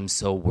 who seemed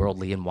so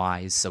worldly and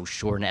wise, so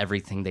sure in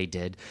everything they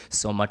did,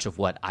 so much of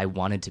what I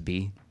wanted to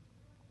be.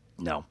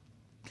 No.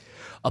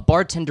 A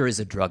bartender is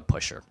a drug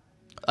pusher.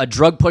 A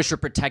drug pusher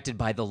protected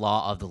by the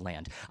law of the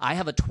land. I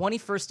have a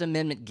 21st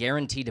Amendment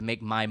guarantee to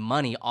make my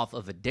money off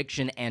of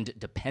addiction and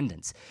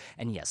dependence.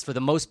 And yes, for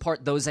the most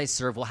part, those I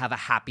serve will have a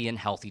happy and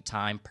healthy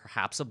time,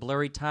 perhaps a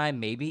blurry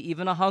time, maybe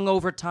even a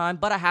hungover time,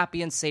 but a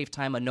happy and safe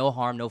time, a no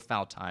harm, no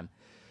foul time.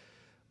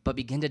 But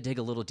begin to dig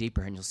a little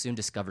deeper and you'll soon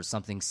discover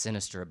something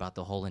sinister about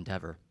the whole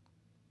endeavor.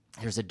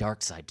 There's a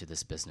dark side to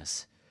this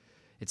business.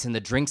 It's in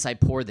the drinks I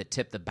pour that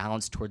tip the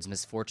balance towards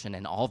misfortune,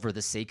 and all for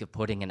the sake of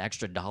putting an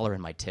extra $1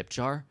 in my tip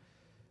jar.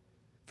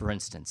 For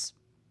instance,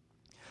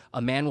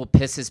 a man will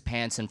piss his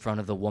pants in front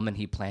of the woman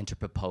he planned to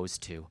propose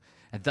to,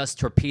 and thus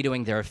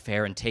torpedoing their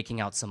affair and taking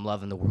out some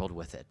love in the world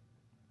with it.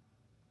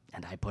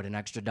 And I put an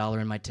extra $1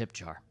 in my tip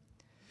jar.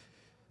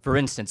 For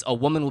instance, a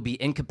woman will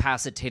be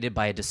incapacitated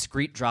by a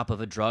discreet drop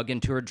of a drug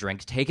into her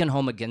drink, taken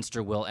home against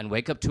her will, and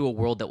wake up to a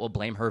world that will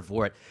blame her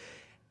for it.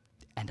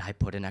 And I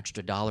put an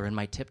extra $1 in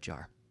my tip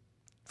jar.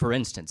 For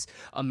instance,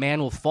 a man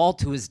will fall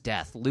to his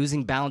death,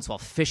 losing balance while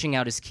fishing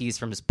out his keys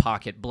from his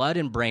pocket, blood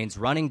and brains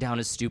running down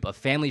his stoop, a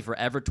family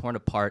forever torn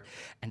apart,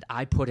 and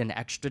I put an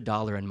extra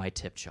 $1 in my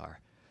tip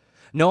jar.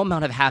 No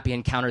amount of happy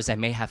encounters I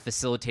may have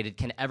facilitated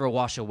can ever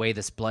wash away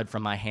this blood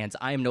from my hands.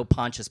 I am no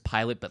Pontius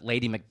Pilate, but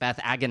Lady Macbeth,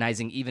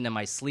 agonizing even in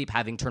my sleep,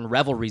 having turned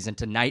revelries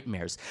into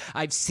nightmares.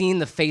 I've seen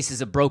the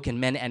faces of broken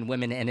men and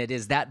women, and it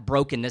is that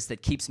brokenness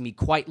that keeps me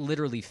quite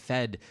literally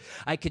fed.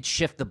 I could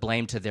shift the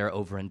blame to their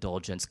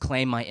overindulgence,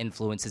 claim my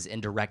influence is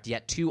indirect,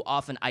 yet too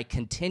often I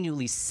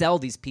continually sell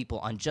these people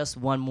on just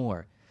one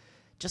more.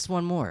 Just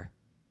one more.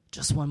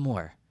 Just one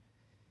more.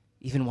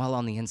 Even while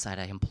on the inside,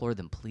 I implore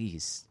them,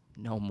 please,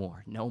 no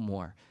more, no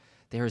more.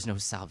 There is no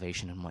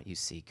salvation in what you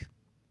seek.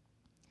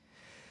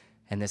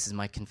 And this is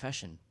my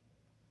confession.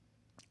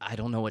 I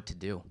don't know what to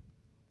do.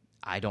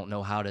 I don't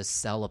know how to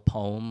sell a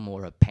poem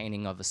or a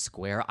painting of a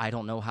square. I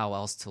don't know how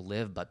else to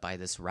live but by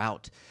this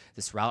route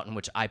in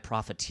which I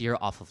profiteer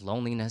off of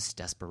loneliness,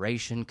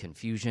 desperation,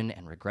 confusion,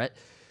 and regret.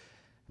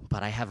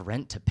 But I have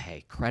rent to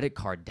pay, credit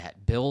card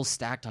debt, bills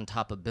stacked on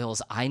top of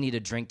bills. I need a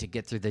drink to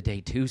get through the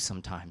day too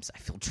sometimes. I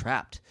feel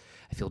trapped.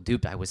 I feel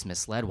duped. I was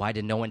misled. Why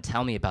did no one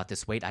tell me about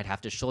this weight I'd have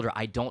to shoulder?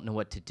 I don't know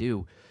what to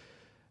do.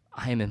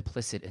 I am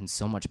implicit in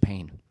so much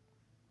pain.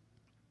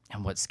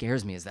 And what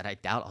scares me is that I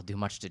doubt I'll do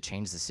much to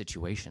change the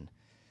situation.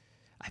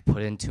 I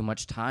put in too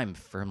much time,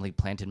 firmly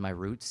planted my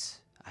roots.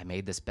 I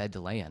made this bed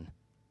to lay in.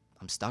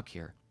 I'm stuck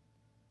here.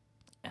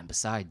 And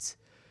besides,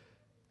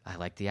 I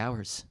like the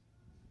hours.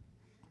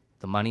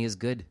 The money is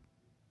good.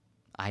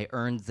 I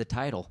earned the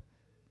title.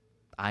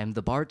 I'm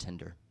the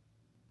bartender.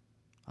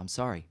 I'm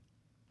sorry.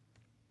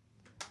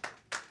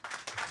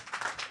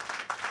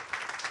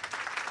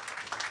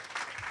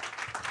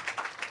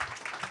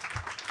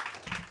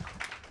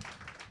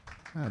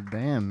 God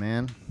damn,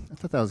 man. I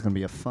thought that was going to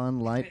be a fun,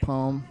 light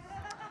poem.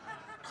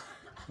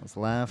 I was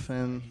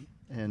laughing,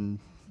 and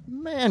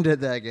man, did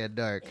that get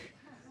dark.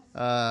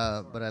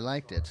 But I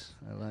liked it.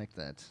 I like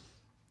that.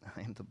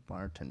 I am the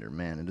bartender,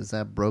 man. It is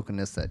that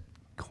brokenness that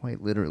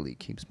quite literally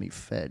keeps me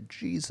fed.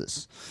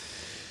 Jesus.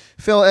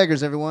 Phil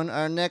Eggers, everyone.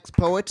 Our next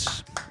poet.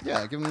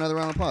 Yeah, give him another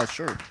round of applause.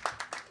 Sure.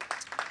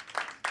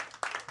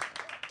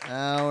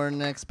 Our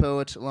next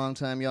poet,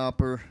 longtime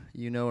yawper.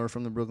 You know her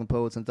from the Brooklyn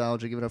Poets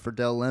Anthology. Give it up for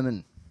Del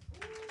Lemon.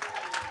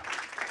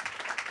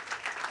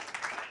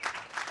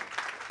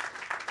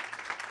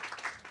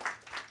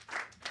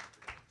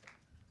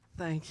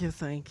 Thank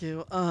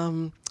you.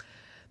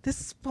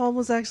 This poem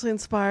was actually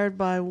inspired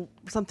by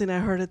something I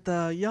heard at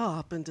the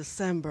Yawp in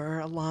December,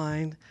 a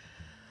line,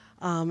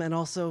 and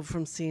also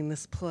from seeing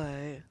this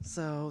play.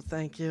 So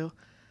thank you.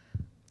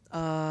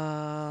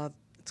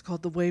 It's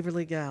called The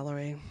Waverly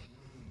Gallery.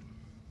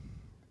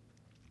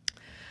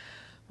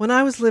 When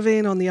I was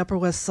living on the Upper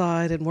West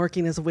Side and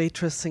working as a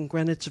waitress in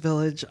Greenwich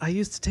Village, I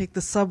used to take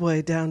the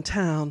subway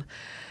downtown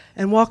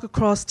and walk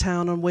across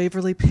town on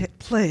Waverly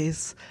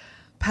Place,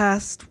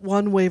 past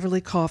one Waverly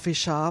coffee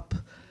shop,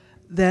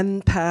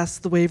 then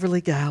past the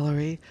Waverly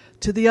Gallery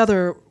to the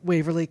other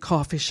Waverly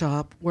coffee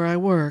shop where I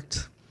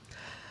worked.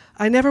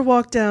 I never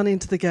walked down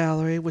into the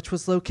gallery, which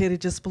was located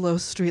just below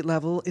street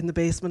level in the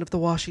basement of the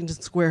Washington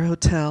Square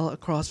Hotel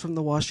across from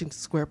the Washington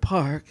Square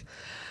Park.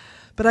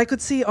 But I could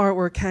see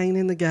artwork hanging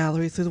in the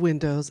gallery through the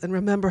windows and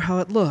remember how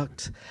it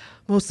looked.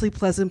 Mostly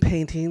pleasant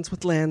paintings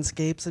with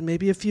landscapes and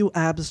maybe a few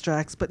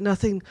abstracts, but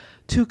nothing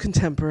too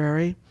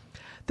contemporary.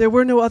 There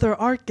were no other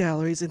art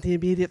galleries in the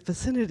immediate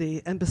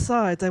vicinity, and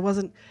besides, I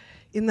wasn't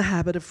in the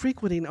habit of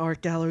frequenting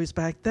art galleries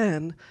back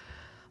then.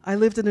 I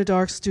lived in a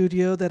dark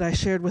studio that I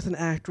shared with an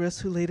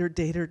actress who later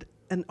dated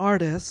an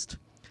artist.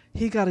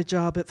 He got a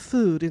job at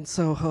Food in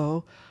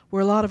Soho,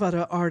 where a lot of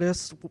other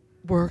artists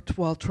worked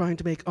while trying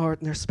to make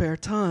art in their spare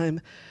time.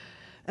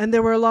 And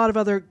there were a lot of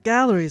other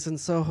galleries in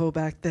Soho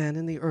back then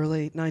in the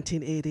early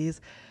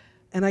 1980s.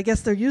 And I guess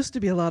there used to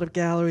be a lot of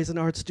galleries and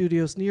art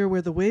studios near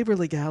where the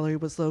Waverly Gallery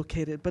was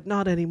located, but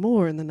not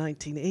anymore in the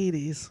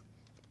 1980s.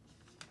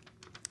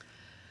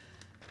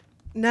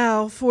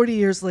 Now, 40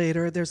 years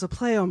later, there's a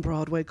play on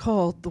Broadway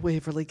called The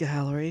Waverly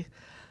Gallery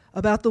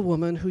about the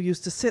woman who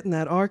used to sit in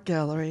that art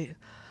gallery.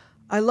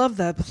 I love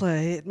that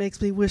play. It makes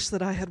me wish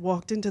that I had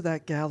walked into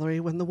that gallery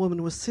when the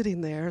woman was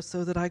sitting there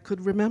so that I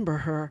could remember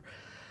her.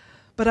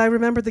 But I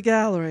remember the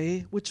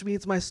gallery, which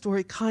means my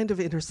story kind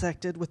of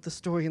intersected with the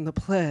story in the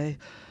play.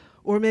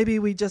 Or maybe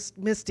we just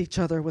missed each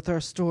other with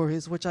our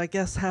stories, which I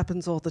guess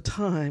happens all the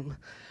time.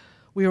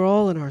 We are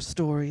all in our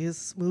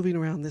stories, moving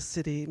around this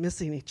city,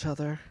 missing each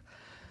other.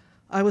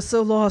 I was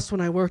so lost when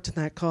I worked in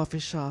that coffee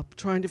shop,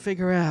 trying to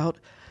figure out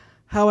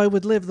how I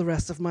would live the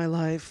rest of my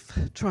life,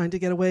 trying to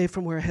get away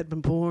from where I had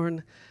been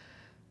born,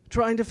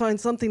 trying to find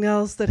something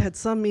else that had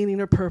some meaning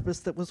or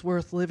purpose that was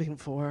worth living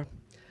for.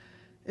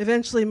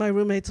 Eventually, my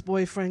roommate's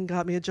boyfriend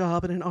got me a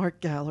job in an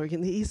art gallery in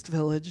the East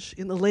Village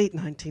in the late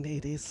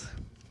 1980s.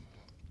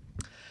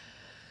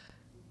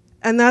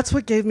 And that's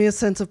what gave me a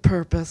sense of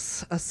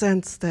purpose, a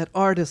sense that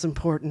art is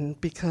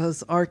important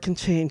because art can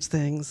change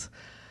things.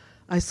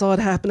 I saw it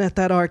happen at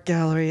that art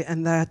gallery,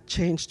 and that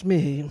changed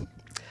me.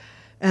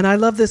 And I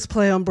love this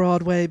play on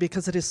Broadway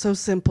because it is so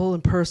simple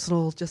and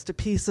personal, just a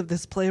piece of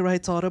this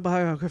playwright's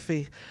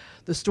autobiography,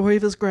 the story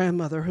of his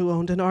grandmother who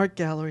owned an art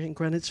gallery in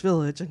Greenwich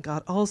Village and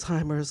got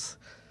Alzheimer's.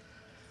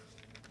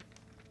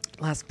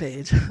 Last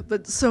page.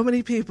 But so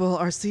many people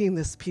are seeing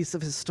this piece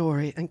of his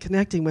story and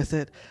connecting with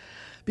it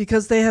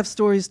because they have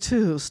stories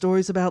too,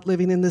 stories about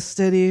living in this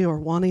city or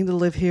wanting to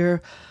live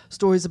here,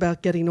 stories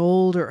about getting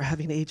old or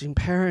having aging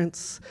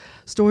parents,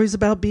 stories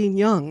about being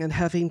young and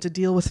having to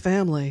deal with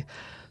family,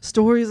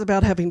 stories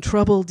about having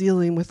trouble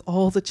dealing with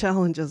all the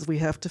challenges we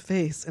have to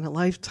face in a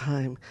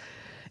lifetime.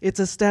 It's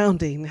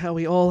astounding how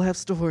we all have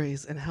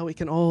stories and how we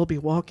can all be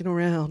walking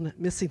around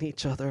missing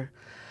each other.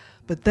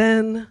 But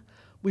then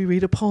we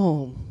read a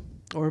poem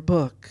or a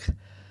book,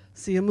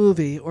 see a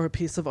movie or a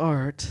piece of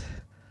art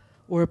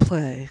or a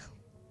play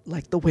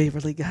like the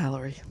Waverly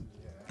Gallery.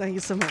 Thank you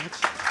so much.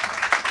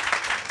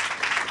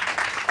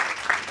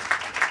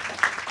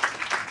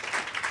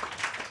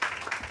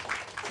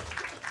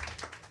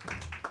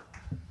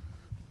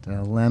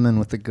 The lemon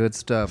with the good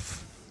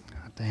stuff.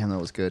 Damn, that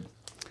was good.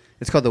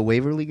 It's called the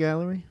Waverly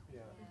Gallery?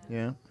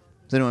 Yeah.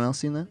 Has anyone else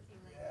seen that?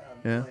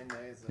 Yeah?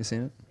 You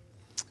seen it?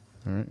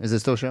 All right. Is it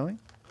still showing?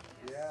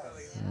 Yeah.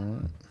 All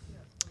right.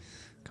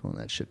 Come on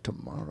that shit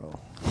tomorrow.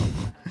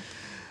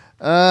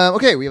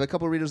 Okay, we have a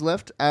couple readers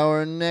left.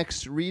 Our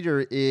next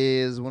reader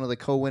is one of the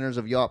co-winners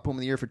of Yacht Poem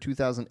of the Year for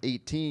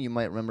 2018. You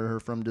might remember her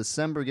from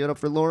December. Give it up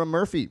for Laura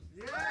Murphy.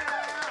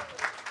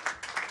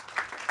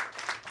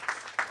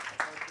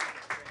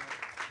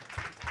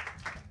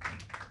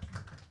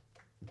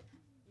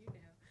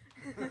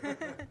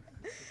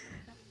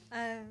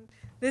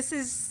 This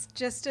is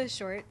just a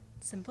short,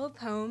 simple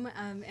poem,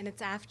 and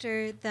it's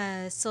after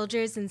the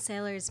Soldiers and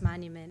Sailors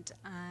Monument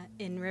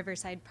in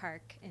Riverside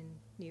Park in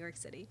New York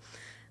City.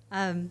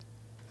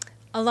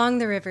 Along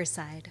the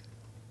riverside.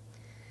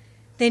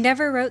 They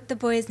never wrote the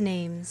boys'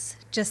 names,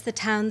 just the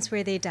towns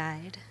where they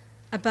died.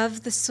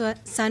 Above the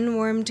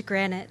sun-warmed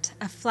granite,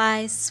 a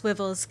fly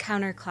swivels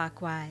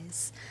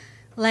counterclockwise.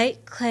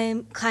 Light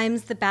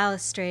climbs the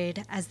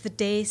balustrade as the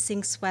day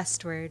sinks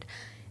westward,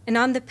 and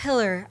on the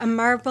pillar a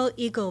marble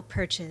eagle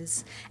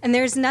perches, and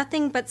there's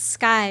nothing but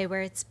sky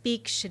where its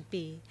beak should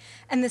be,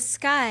 and the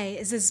sky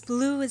is as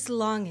blue as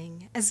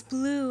longing, as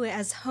blue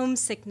as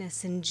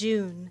homesickness in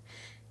June,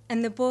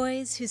 and the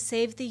boys who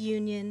saved the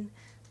Union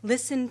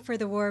listen for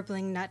the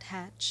warbling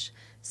nuthatch,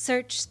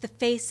 search the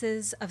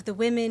faces of the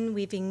women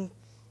weaving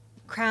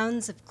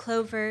crowns of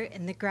clover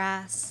in the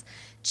grass,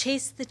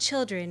 chase the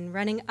children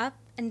running up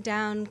and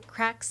down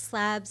cracked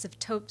slabs of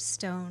taupe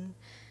stone,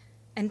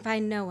 and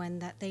find no one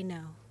that they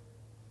know.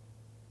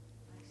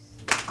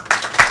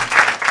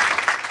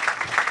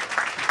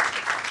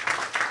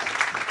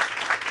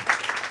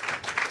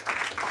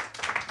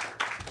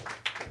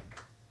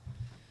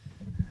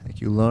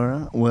 Thank you,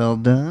 Laura. Well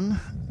done.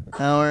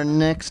 Our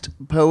next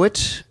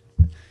poet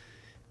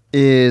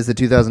is the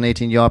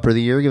 2018 Yawper of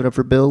the Year. Give it up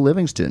for Bill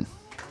Livingston.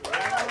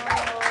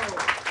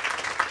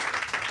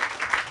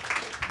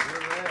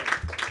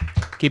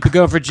 Keep it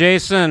going for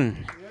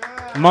Jason.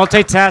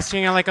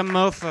 Multitasking like a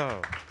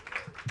mofo.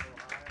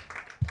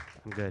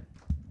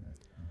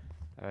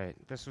 All right,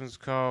 this one's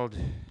called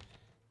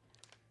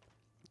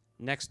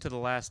Next to the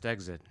Last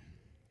Exit.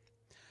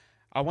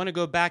 I want to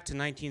go back to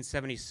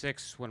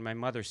 1976 when my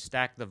mother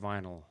stacked the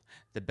vinyl,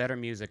 the better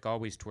music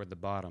always toward the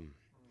bottom.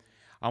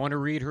 I want to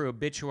read her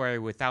obituary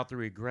without the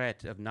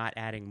regret of not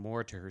adding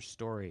more to her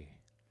story.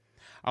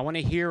 I want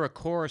to hear a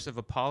chorus of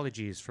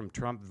apologies from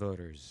Trump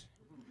voters.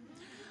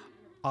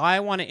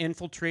 I want to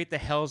infiltrate the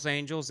Hells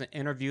Angels and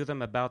interview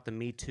them about the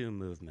Me Too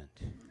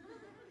movement.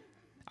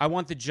 I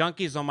want the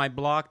junkies on my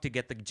block to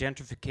get the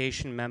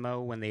gentrification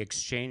memo when they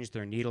exchange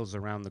their needles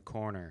around the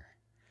corner.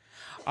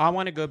 I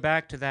want to go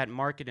back to that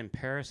market in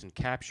Paris and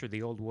capture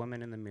the old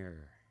woman in the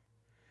mirror.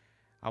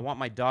 I want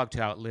my dog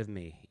to outlive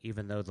me,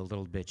 even though the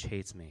little bitch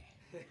hates me.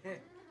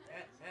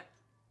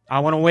 I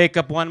want to wake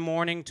up one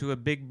morning to a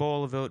big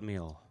bowl of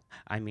oatmeal.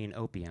 I mean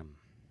opium.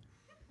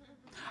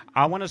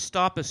 I want to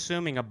stop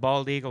assuming a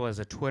bald eagle as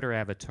a Twitter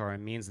avatar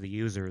means the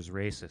user is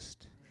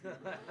racist.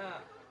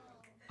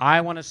 I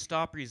want to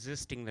stop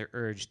resisting the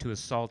urge to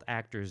assault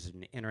actors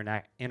in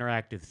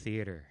interactive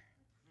theater.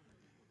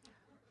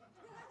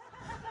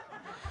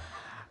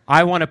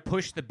 I want to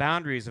push the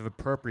boundaries of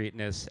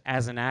appropriateness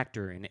as an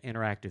actor in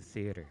interactive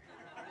theater.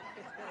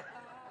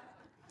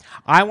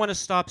 I want to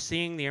stop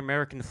seeing the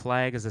American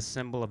flag as a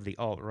symbol of the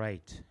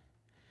alt-right.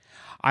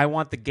 I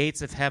want the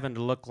gates of heaven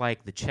to look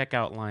like the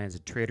checkout lines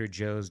at Trader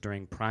Joe's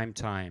during prime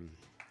time,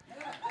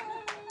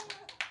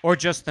 or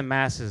just the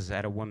masses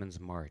at a women's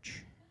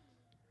march.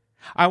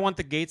 I want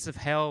the gates of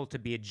hell to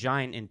be a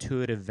giant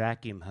intuitive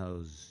vacuum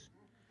hose.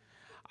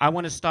 I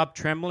want to stop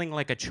trembling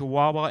like a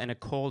chihuahua in a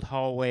cold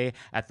hallway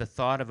at the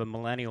thought of a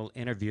millennial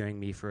interviewing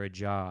me for a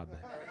job.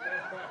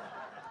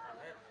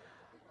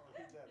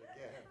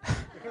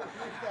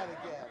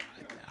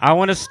 I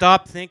want to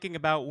stop thinking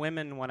about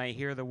women when I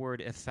hear the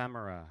word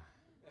ephemera.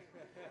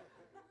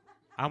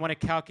 I want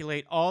to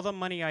calculate all the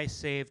money I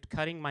saved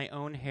cutting my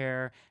own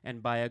hair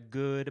and buy a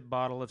good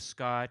bottle of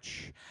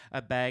scotch,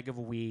 a bag of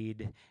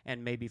weed,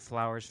 and maybe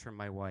flowers for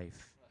my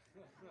wife.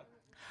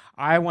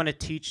 I want to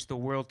teach the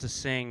world to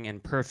sing in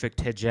perfect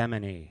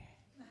hegemony.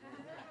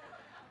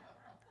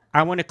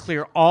 I want to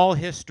clear all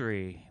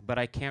history, but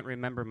I can't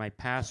remember my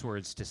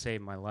passwords to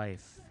save my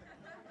life.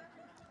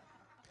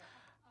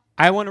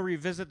 I want to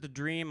revisit the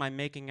dream I'm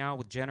making out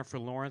with Jennifer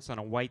Lawrence on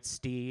a white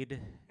steed,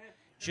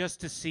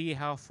 just to see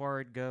how far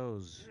it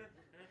goes.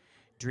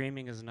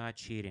 Dreaming is not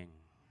cheating.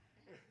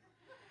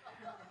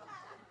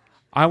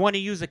 I want to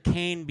use a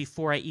cane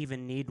before I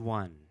even need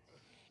one.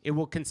 It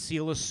will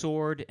conceal a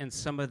sword and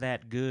some of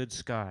that good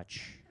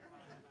scotch.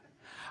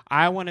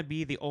 I want to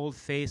be the old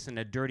face in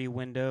a dirty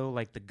window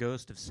like the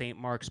ghost of St.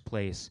 Mark's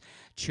Place.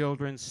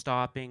 Children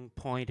stopping,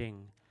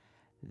 pointing.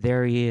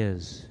 There he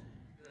is.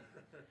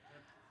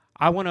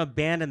 I want to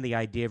abandon the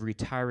idea of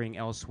retiring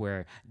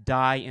elsewhere,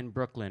 die in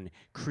Brooklyn,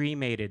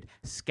 cremated,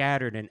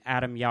 scattered in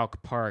Adam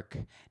Yauch Park,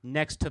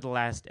 next to the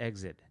last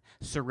exit,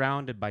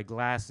 surrounded by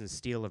glass and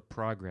steel of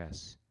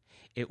progress.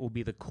 It will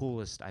be the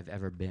coolest I've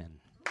ever been.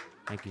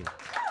 Thank you.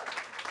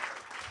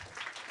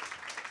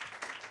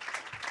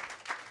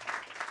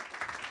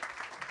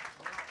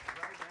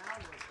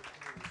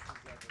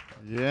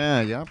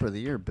 Yeah, Yopper of the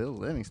Year, Bill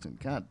Livingston.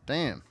 God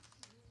damn.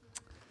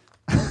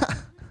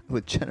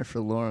 With Jennifer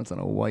Lawrence on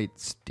a white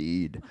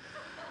steed.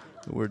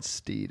 The word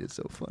steed is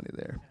so funny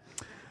there.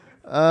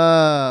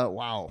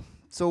 Wow.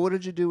 So what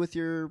did you do with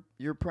your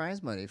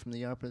prize money from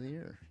the Yopper of the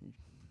Year?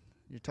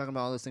 You're talking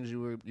about all those things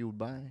you would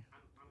buy?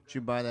 Did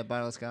you buy that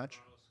bottle of scotch?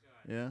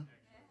 Yeah?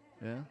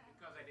 Yeah?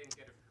 Because I didn't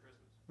get it for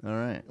Christmas. All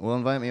right. Well,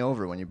 invite me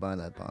over when you buy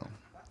that bottle.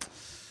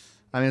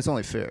 I mean, it's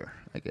only fair.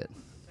 I get,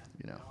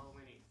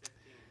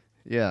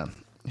 Yeah.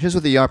 Here's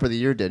what the Yopper of the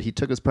Year did. He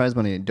took his prize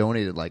money and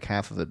donated like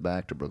half of it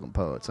back to Brooklyn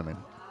Poets. I mean,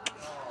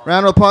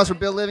 round of applause for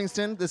Bill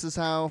Livingston. This is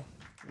how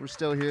we're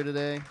still here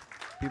today.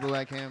 People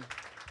like him.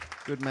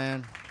 Good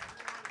man.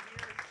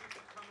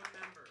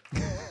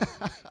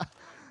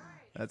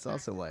 That's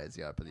also why it's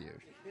Yopper of the Year.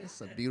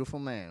 It's a beautiful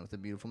man with a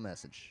beautiful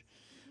message.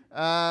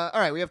 All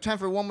right, we have time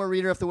for one more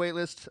reader off the wait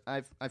list.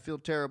 I feel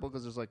terrible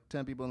because there's like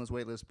 10 people on this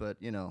wait list, but,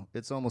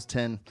 it's almost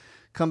 10.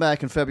 Come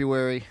back in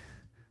February.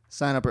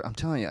 Sign up. I'm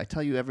telling you, I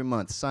tell you every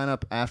month, sign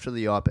up after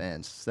the op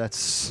ends.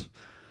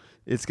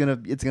 It's gonna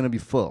be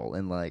full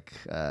in like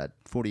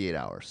 48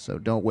 hours. So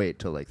don't wait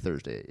till like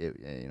Thursday.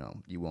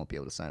 You won't be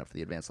able to sign up for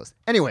the advance list.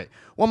 Anyway,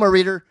 one more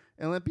reader.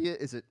 Olympia,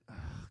 is it? Oh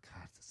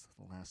God, that's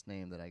the last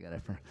name that I got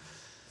it for.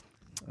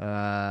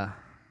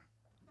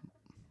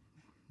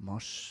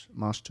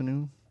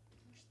 Mashtanu.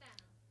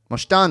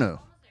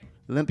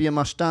 Olympia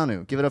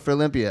Mashtanu. Give it up for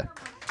Olympia.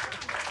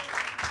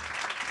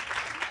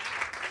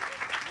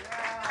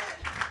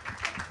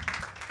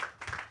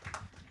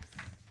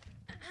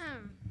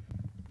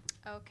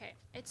 Okay,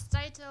 it's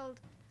titled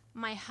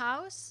My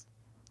House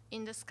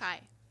in the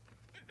Sky.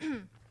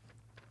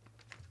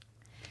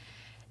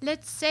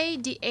 Let's say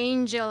the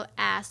angel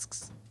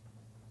asks,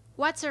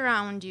 "What's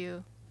around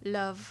you,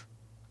 love?"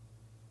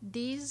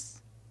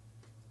 These,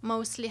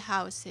 mostly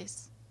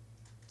houses.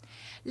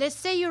 Let's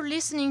say you're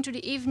listening to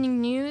the evening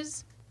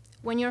news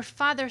when your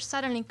father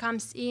suddenly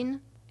comes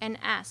in and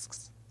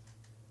asks,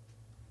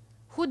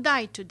 Who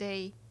died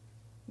today?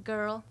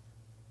 Girl.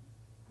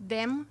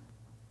 Them?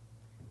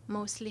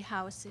 Mostly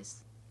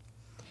houses.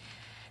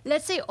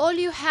 Let's say all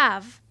you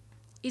have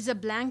is a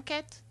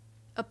blanket,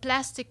 a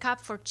plastic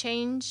cup for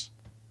change,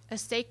 a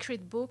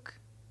sacred book,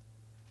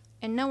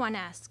 and no one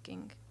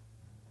asking,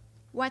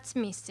 what's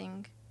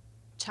missing,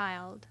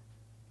 child?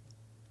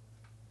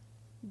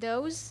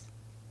 Those,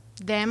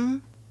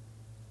 them,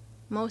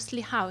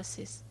 mostly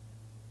houses,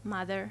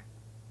 mother.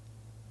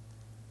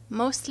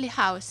 Mostly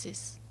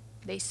houses,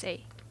 they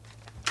say.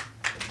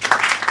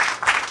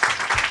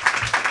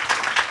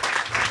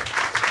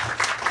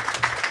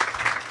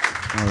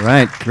 All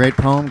right, great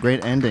poem,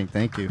 great ending.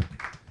 Thank you.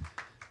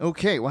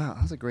 Okay, wow,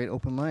 that was a great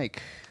open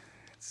mic.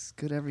 It's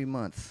good every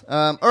month.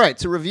 All right,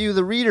 to review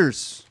the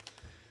readers,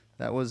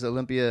 that was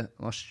Olympia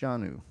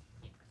Moshanu.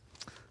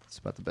 That's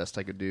about the best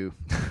I could do.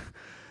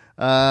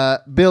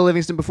 Bill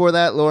Livingston before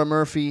that, Laura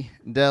Murphy,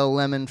 Dell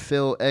Lemon,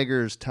 Phil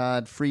Eggers,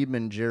 Todd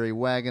Friedman, Jerry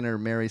Wagoner,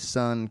 Mary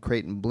Sun,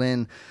 Creighton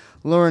Blinn,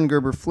 Lauren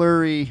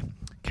Gerber-Fleury,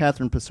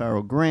 Catherine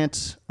Pissarro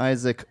Grant,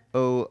 Isaac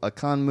O.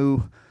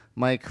 Akanmu,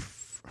 Mike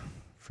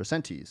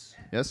Frasentes,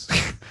 yes?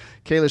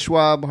 Kayla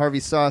Schwab,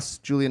 Harvey Sauce,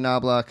 Julia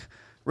Knobloch,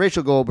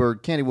 Rachel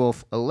Goldberg, Candy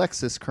Wolf,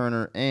 Alexis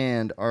Kerner,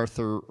 and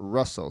Arthur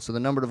Russell. So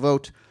the number to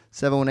vote,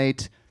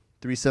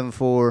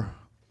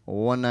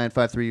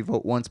 718-374-1953.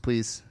 Vote once,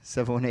 please.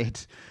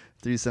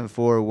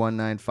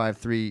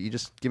 718-374-1953. You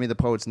just give me the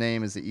poet's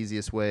name is the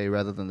easiest way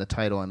rather than the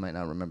title. I might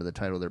not remember the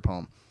title of their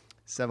poem.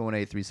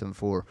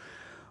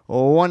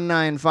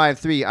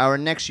 718-374-1953. Our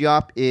next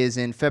Yop is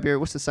in February.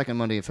 What's the second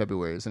Monday in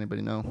February? Does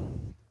anybody know?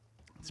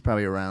 It's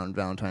probably around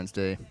Valentine's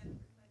Day.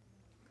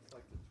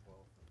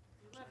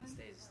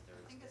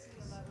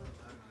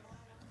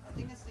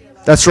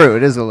 That's true.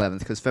 It is the 11th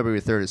because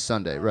February 3rd is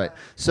Sunday. Right.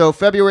 So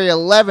February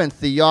 11th,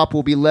 the Yop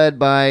will be led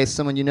by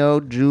someone you know,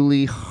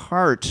 Julie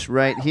Hart,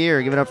 right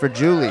here. Give it up for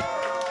Julie.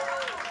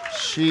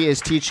 She is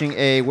teaching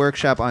a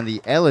workshop on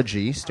the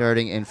elegy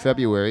starting in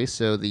February.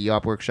 So the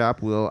Yop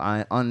workshop will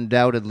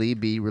undoubtedly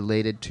be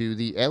related to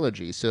the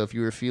elegy. So if you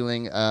were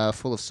feeling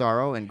full of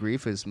sorrow and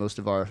grief, as most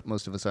of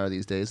us are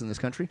these days in this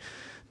country,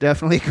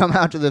 definitely come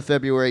out to the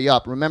February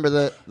Yop.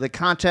 Remember the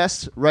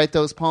contest. Write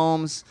those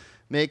poems.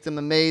 Make them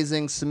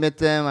amazing. Submit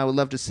them. I would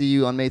love to see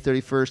you on May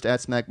 31st at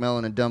Smack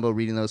Mellon and Dumbo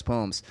reading those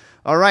poems.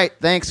 All right.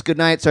 Thanks. Good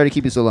night. Sorry to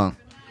keep you so long.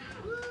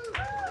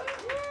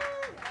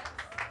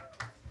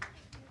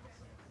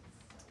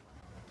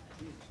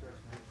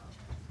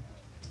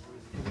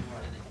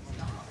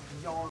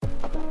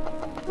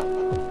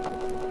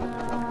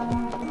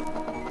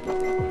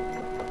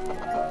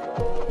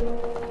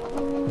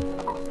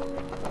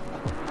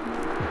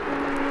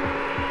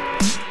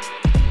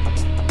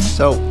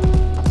 So,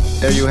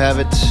 there you have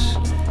it.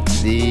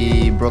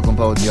 The Brooklyn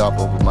Poets Yop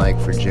open mic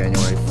for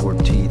January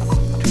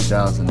 14th,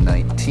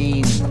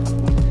 2019.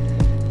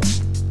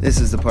 This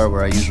is the part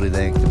where I usually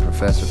thank the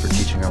professor for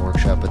teaching our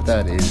workshop, but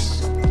that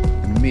is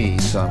me,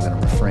 so I'm going to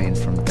refrain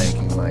from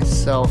thanking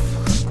myself.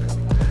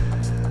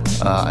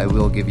 I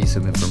will give you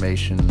some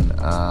information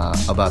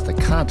about the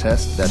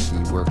contest that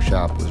the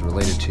workshop was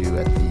related to.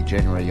 At the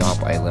January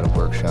Yop, I led a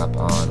workshop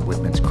on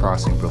Whitman's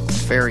Crossing Brooklyn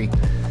Ferry.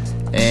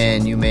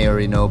 And you may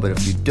already know, but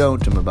if you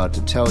don't, I'm about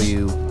to tell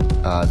you.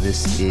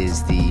 This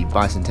is the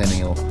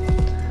bicentennial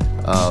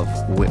of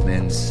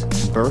Whitman's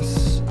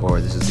birth,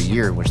 or this is the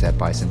year in which that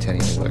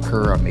bicentennial will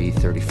occur on May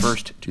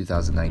 31st,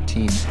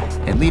 2019.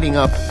 And leading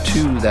up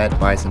to that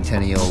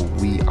bicentennial,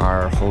 we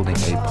are holding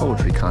a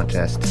poetry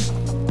contest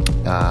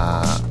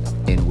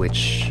in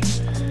which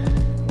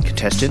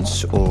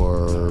contestants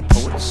or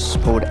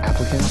poet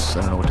applicants,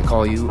 I don't know what to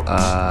call you,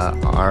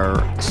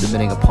 are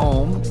submitting a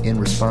poem in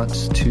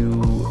response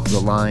to the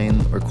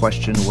line or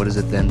question, what is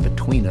it then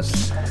between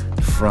us,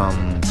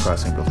 from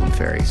Crossing Brooklyn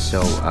Ferry.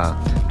 So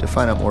to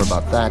find out more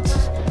about that,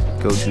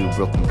 go to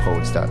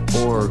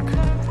brooklynpoets.org,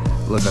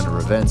 look under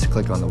events,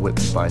 click on the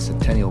Whitman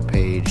Bicentennial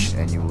page,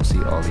 and you will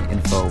see all the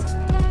info,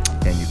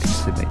 and you can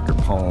submit your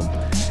poem.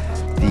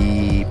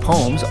 The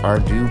poems are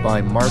due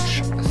by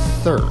March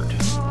 3rd.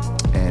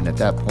 And at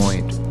that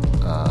point,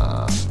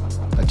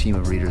 a team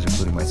of readers,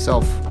 including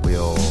myself,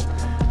 will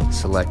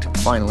select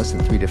finalists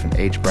in 3 different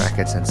age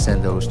brackets and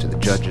send those to the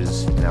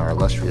judges. And our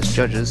illustrious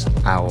judges,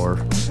 our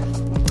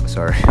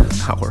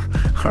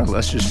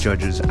illustrious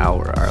judges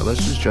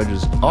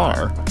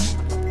are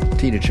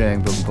Tina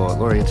Chang, Brooklyn Poet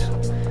Laureate,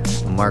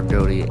 Mark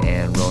Doty,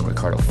 and Rowan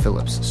Ricardo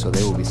Phillips. So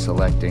they will be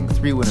selecting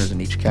 3 winners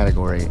in each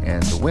category,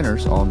 and the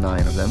winners, all 9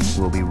 of them,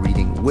 will be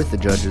reading with the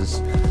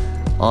judges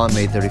on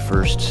May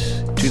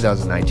 31st,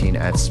 2019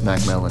 at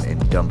Smack Mellon in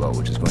Dumbo,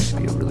 which is going to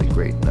be a really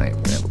great night.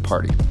 We're going to have a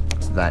party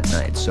that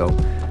night. So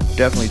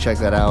definitely check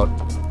that out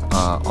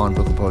on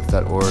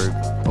brooklynpoets.org.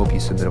 Hope you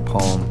submit a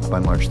poem by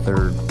March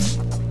 3rd.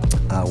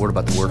 Word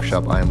about the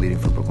workshop I am leading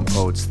for Brooklyn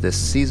Poets this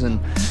season.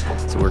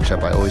 It's a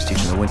workshop I always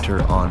teach in the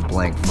winter on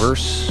blank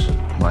verse.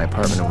 My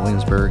apartment in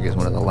Williamsburg is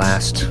one of the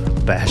last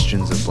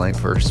bastions of blank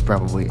verse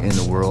probably in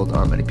the world. There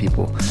aren't many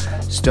people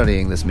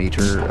studying this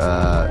meter.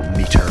 I've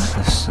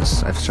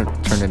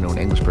turned into an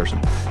English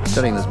person.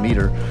 Studying this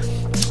meter.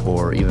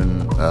 or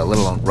even let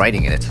alone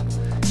writing in it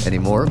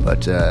anymore.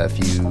 But if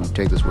you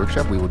take this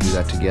workshop, we will do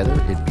that together.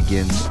 It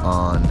begins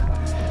on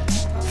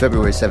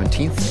February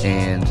 17th,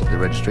 and the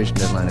registration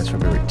deadline is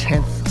February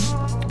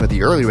 10th. But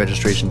the early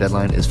registration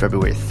deadline is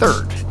February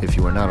 3rd. If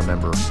you are not a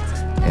member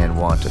and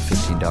want a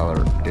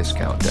 $15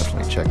 discount,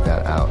 definitely check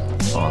that out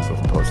on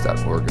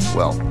brooklynpost.org as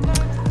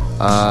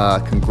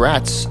well.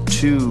 Congrats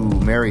to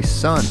Mary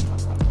Sun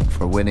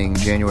for winning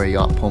January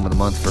Yacht Poem of the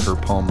Month for her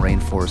poem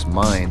Rainforest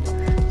Mine.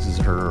 This is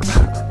her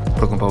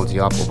Brooklyn Poets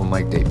Yacht Open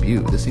Mic debut.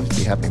 This seems to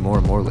be happening more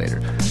and more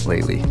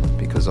lately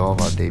because all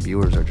of our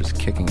debuters are just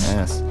kicking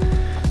ass.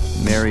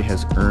 Mary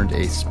has earned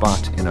a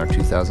spot in our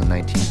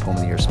 2019 Poem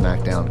of the Year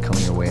Smackdown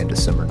coming your way on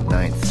December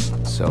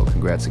 9th. So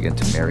congrats again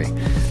to Mary.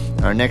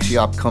 Our next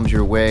Yawp comes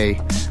your way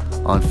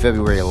on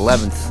February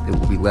 11th. It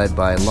will be led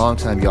by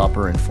longtime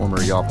Yawper and former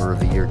Yawper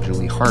of the Year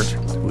Julie Hart,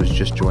 who has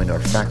just joined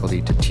our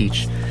faculty to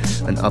teach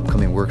an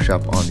upcoming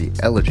workshop on the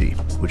elegy,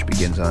 which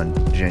begins on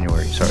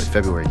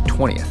February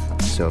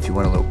 20th. So if you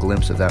want a little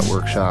glimpse of that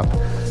workshop,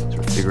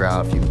 sort of figure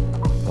out if you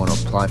want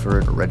to apply for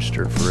it or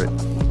register for it,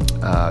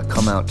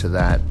 come out to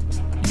that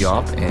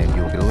Yawp and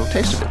you'll get a little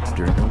taste of it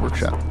during our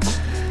workshop.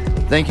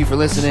 Thank you for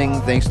listening.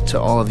 Thanks to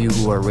all of you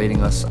who are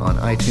rating us on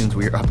iTunes.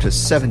 We are up to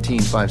 17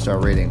 5-star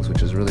ratings,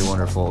 which is really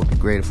wonderful. It'd be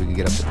great if we could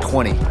get up to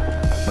 20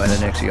 by the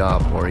next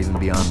Yawp or even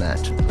beyond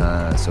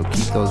that. So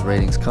keep those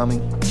ratings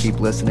coming. Keep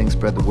listening.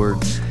 Spread the word.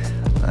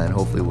 And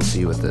hopefully we'll see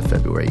you at the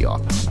February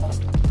Yawp.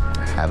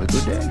 Have a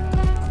good day.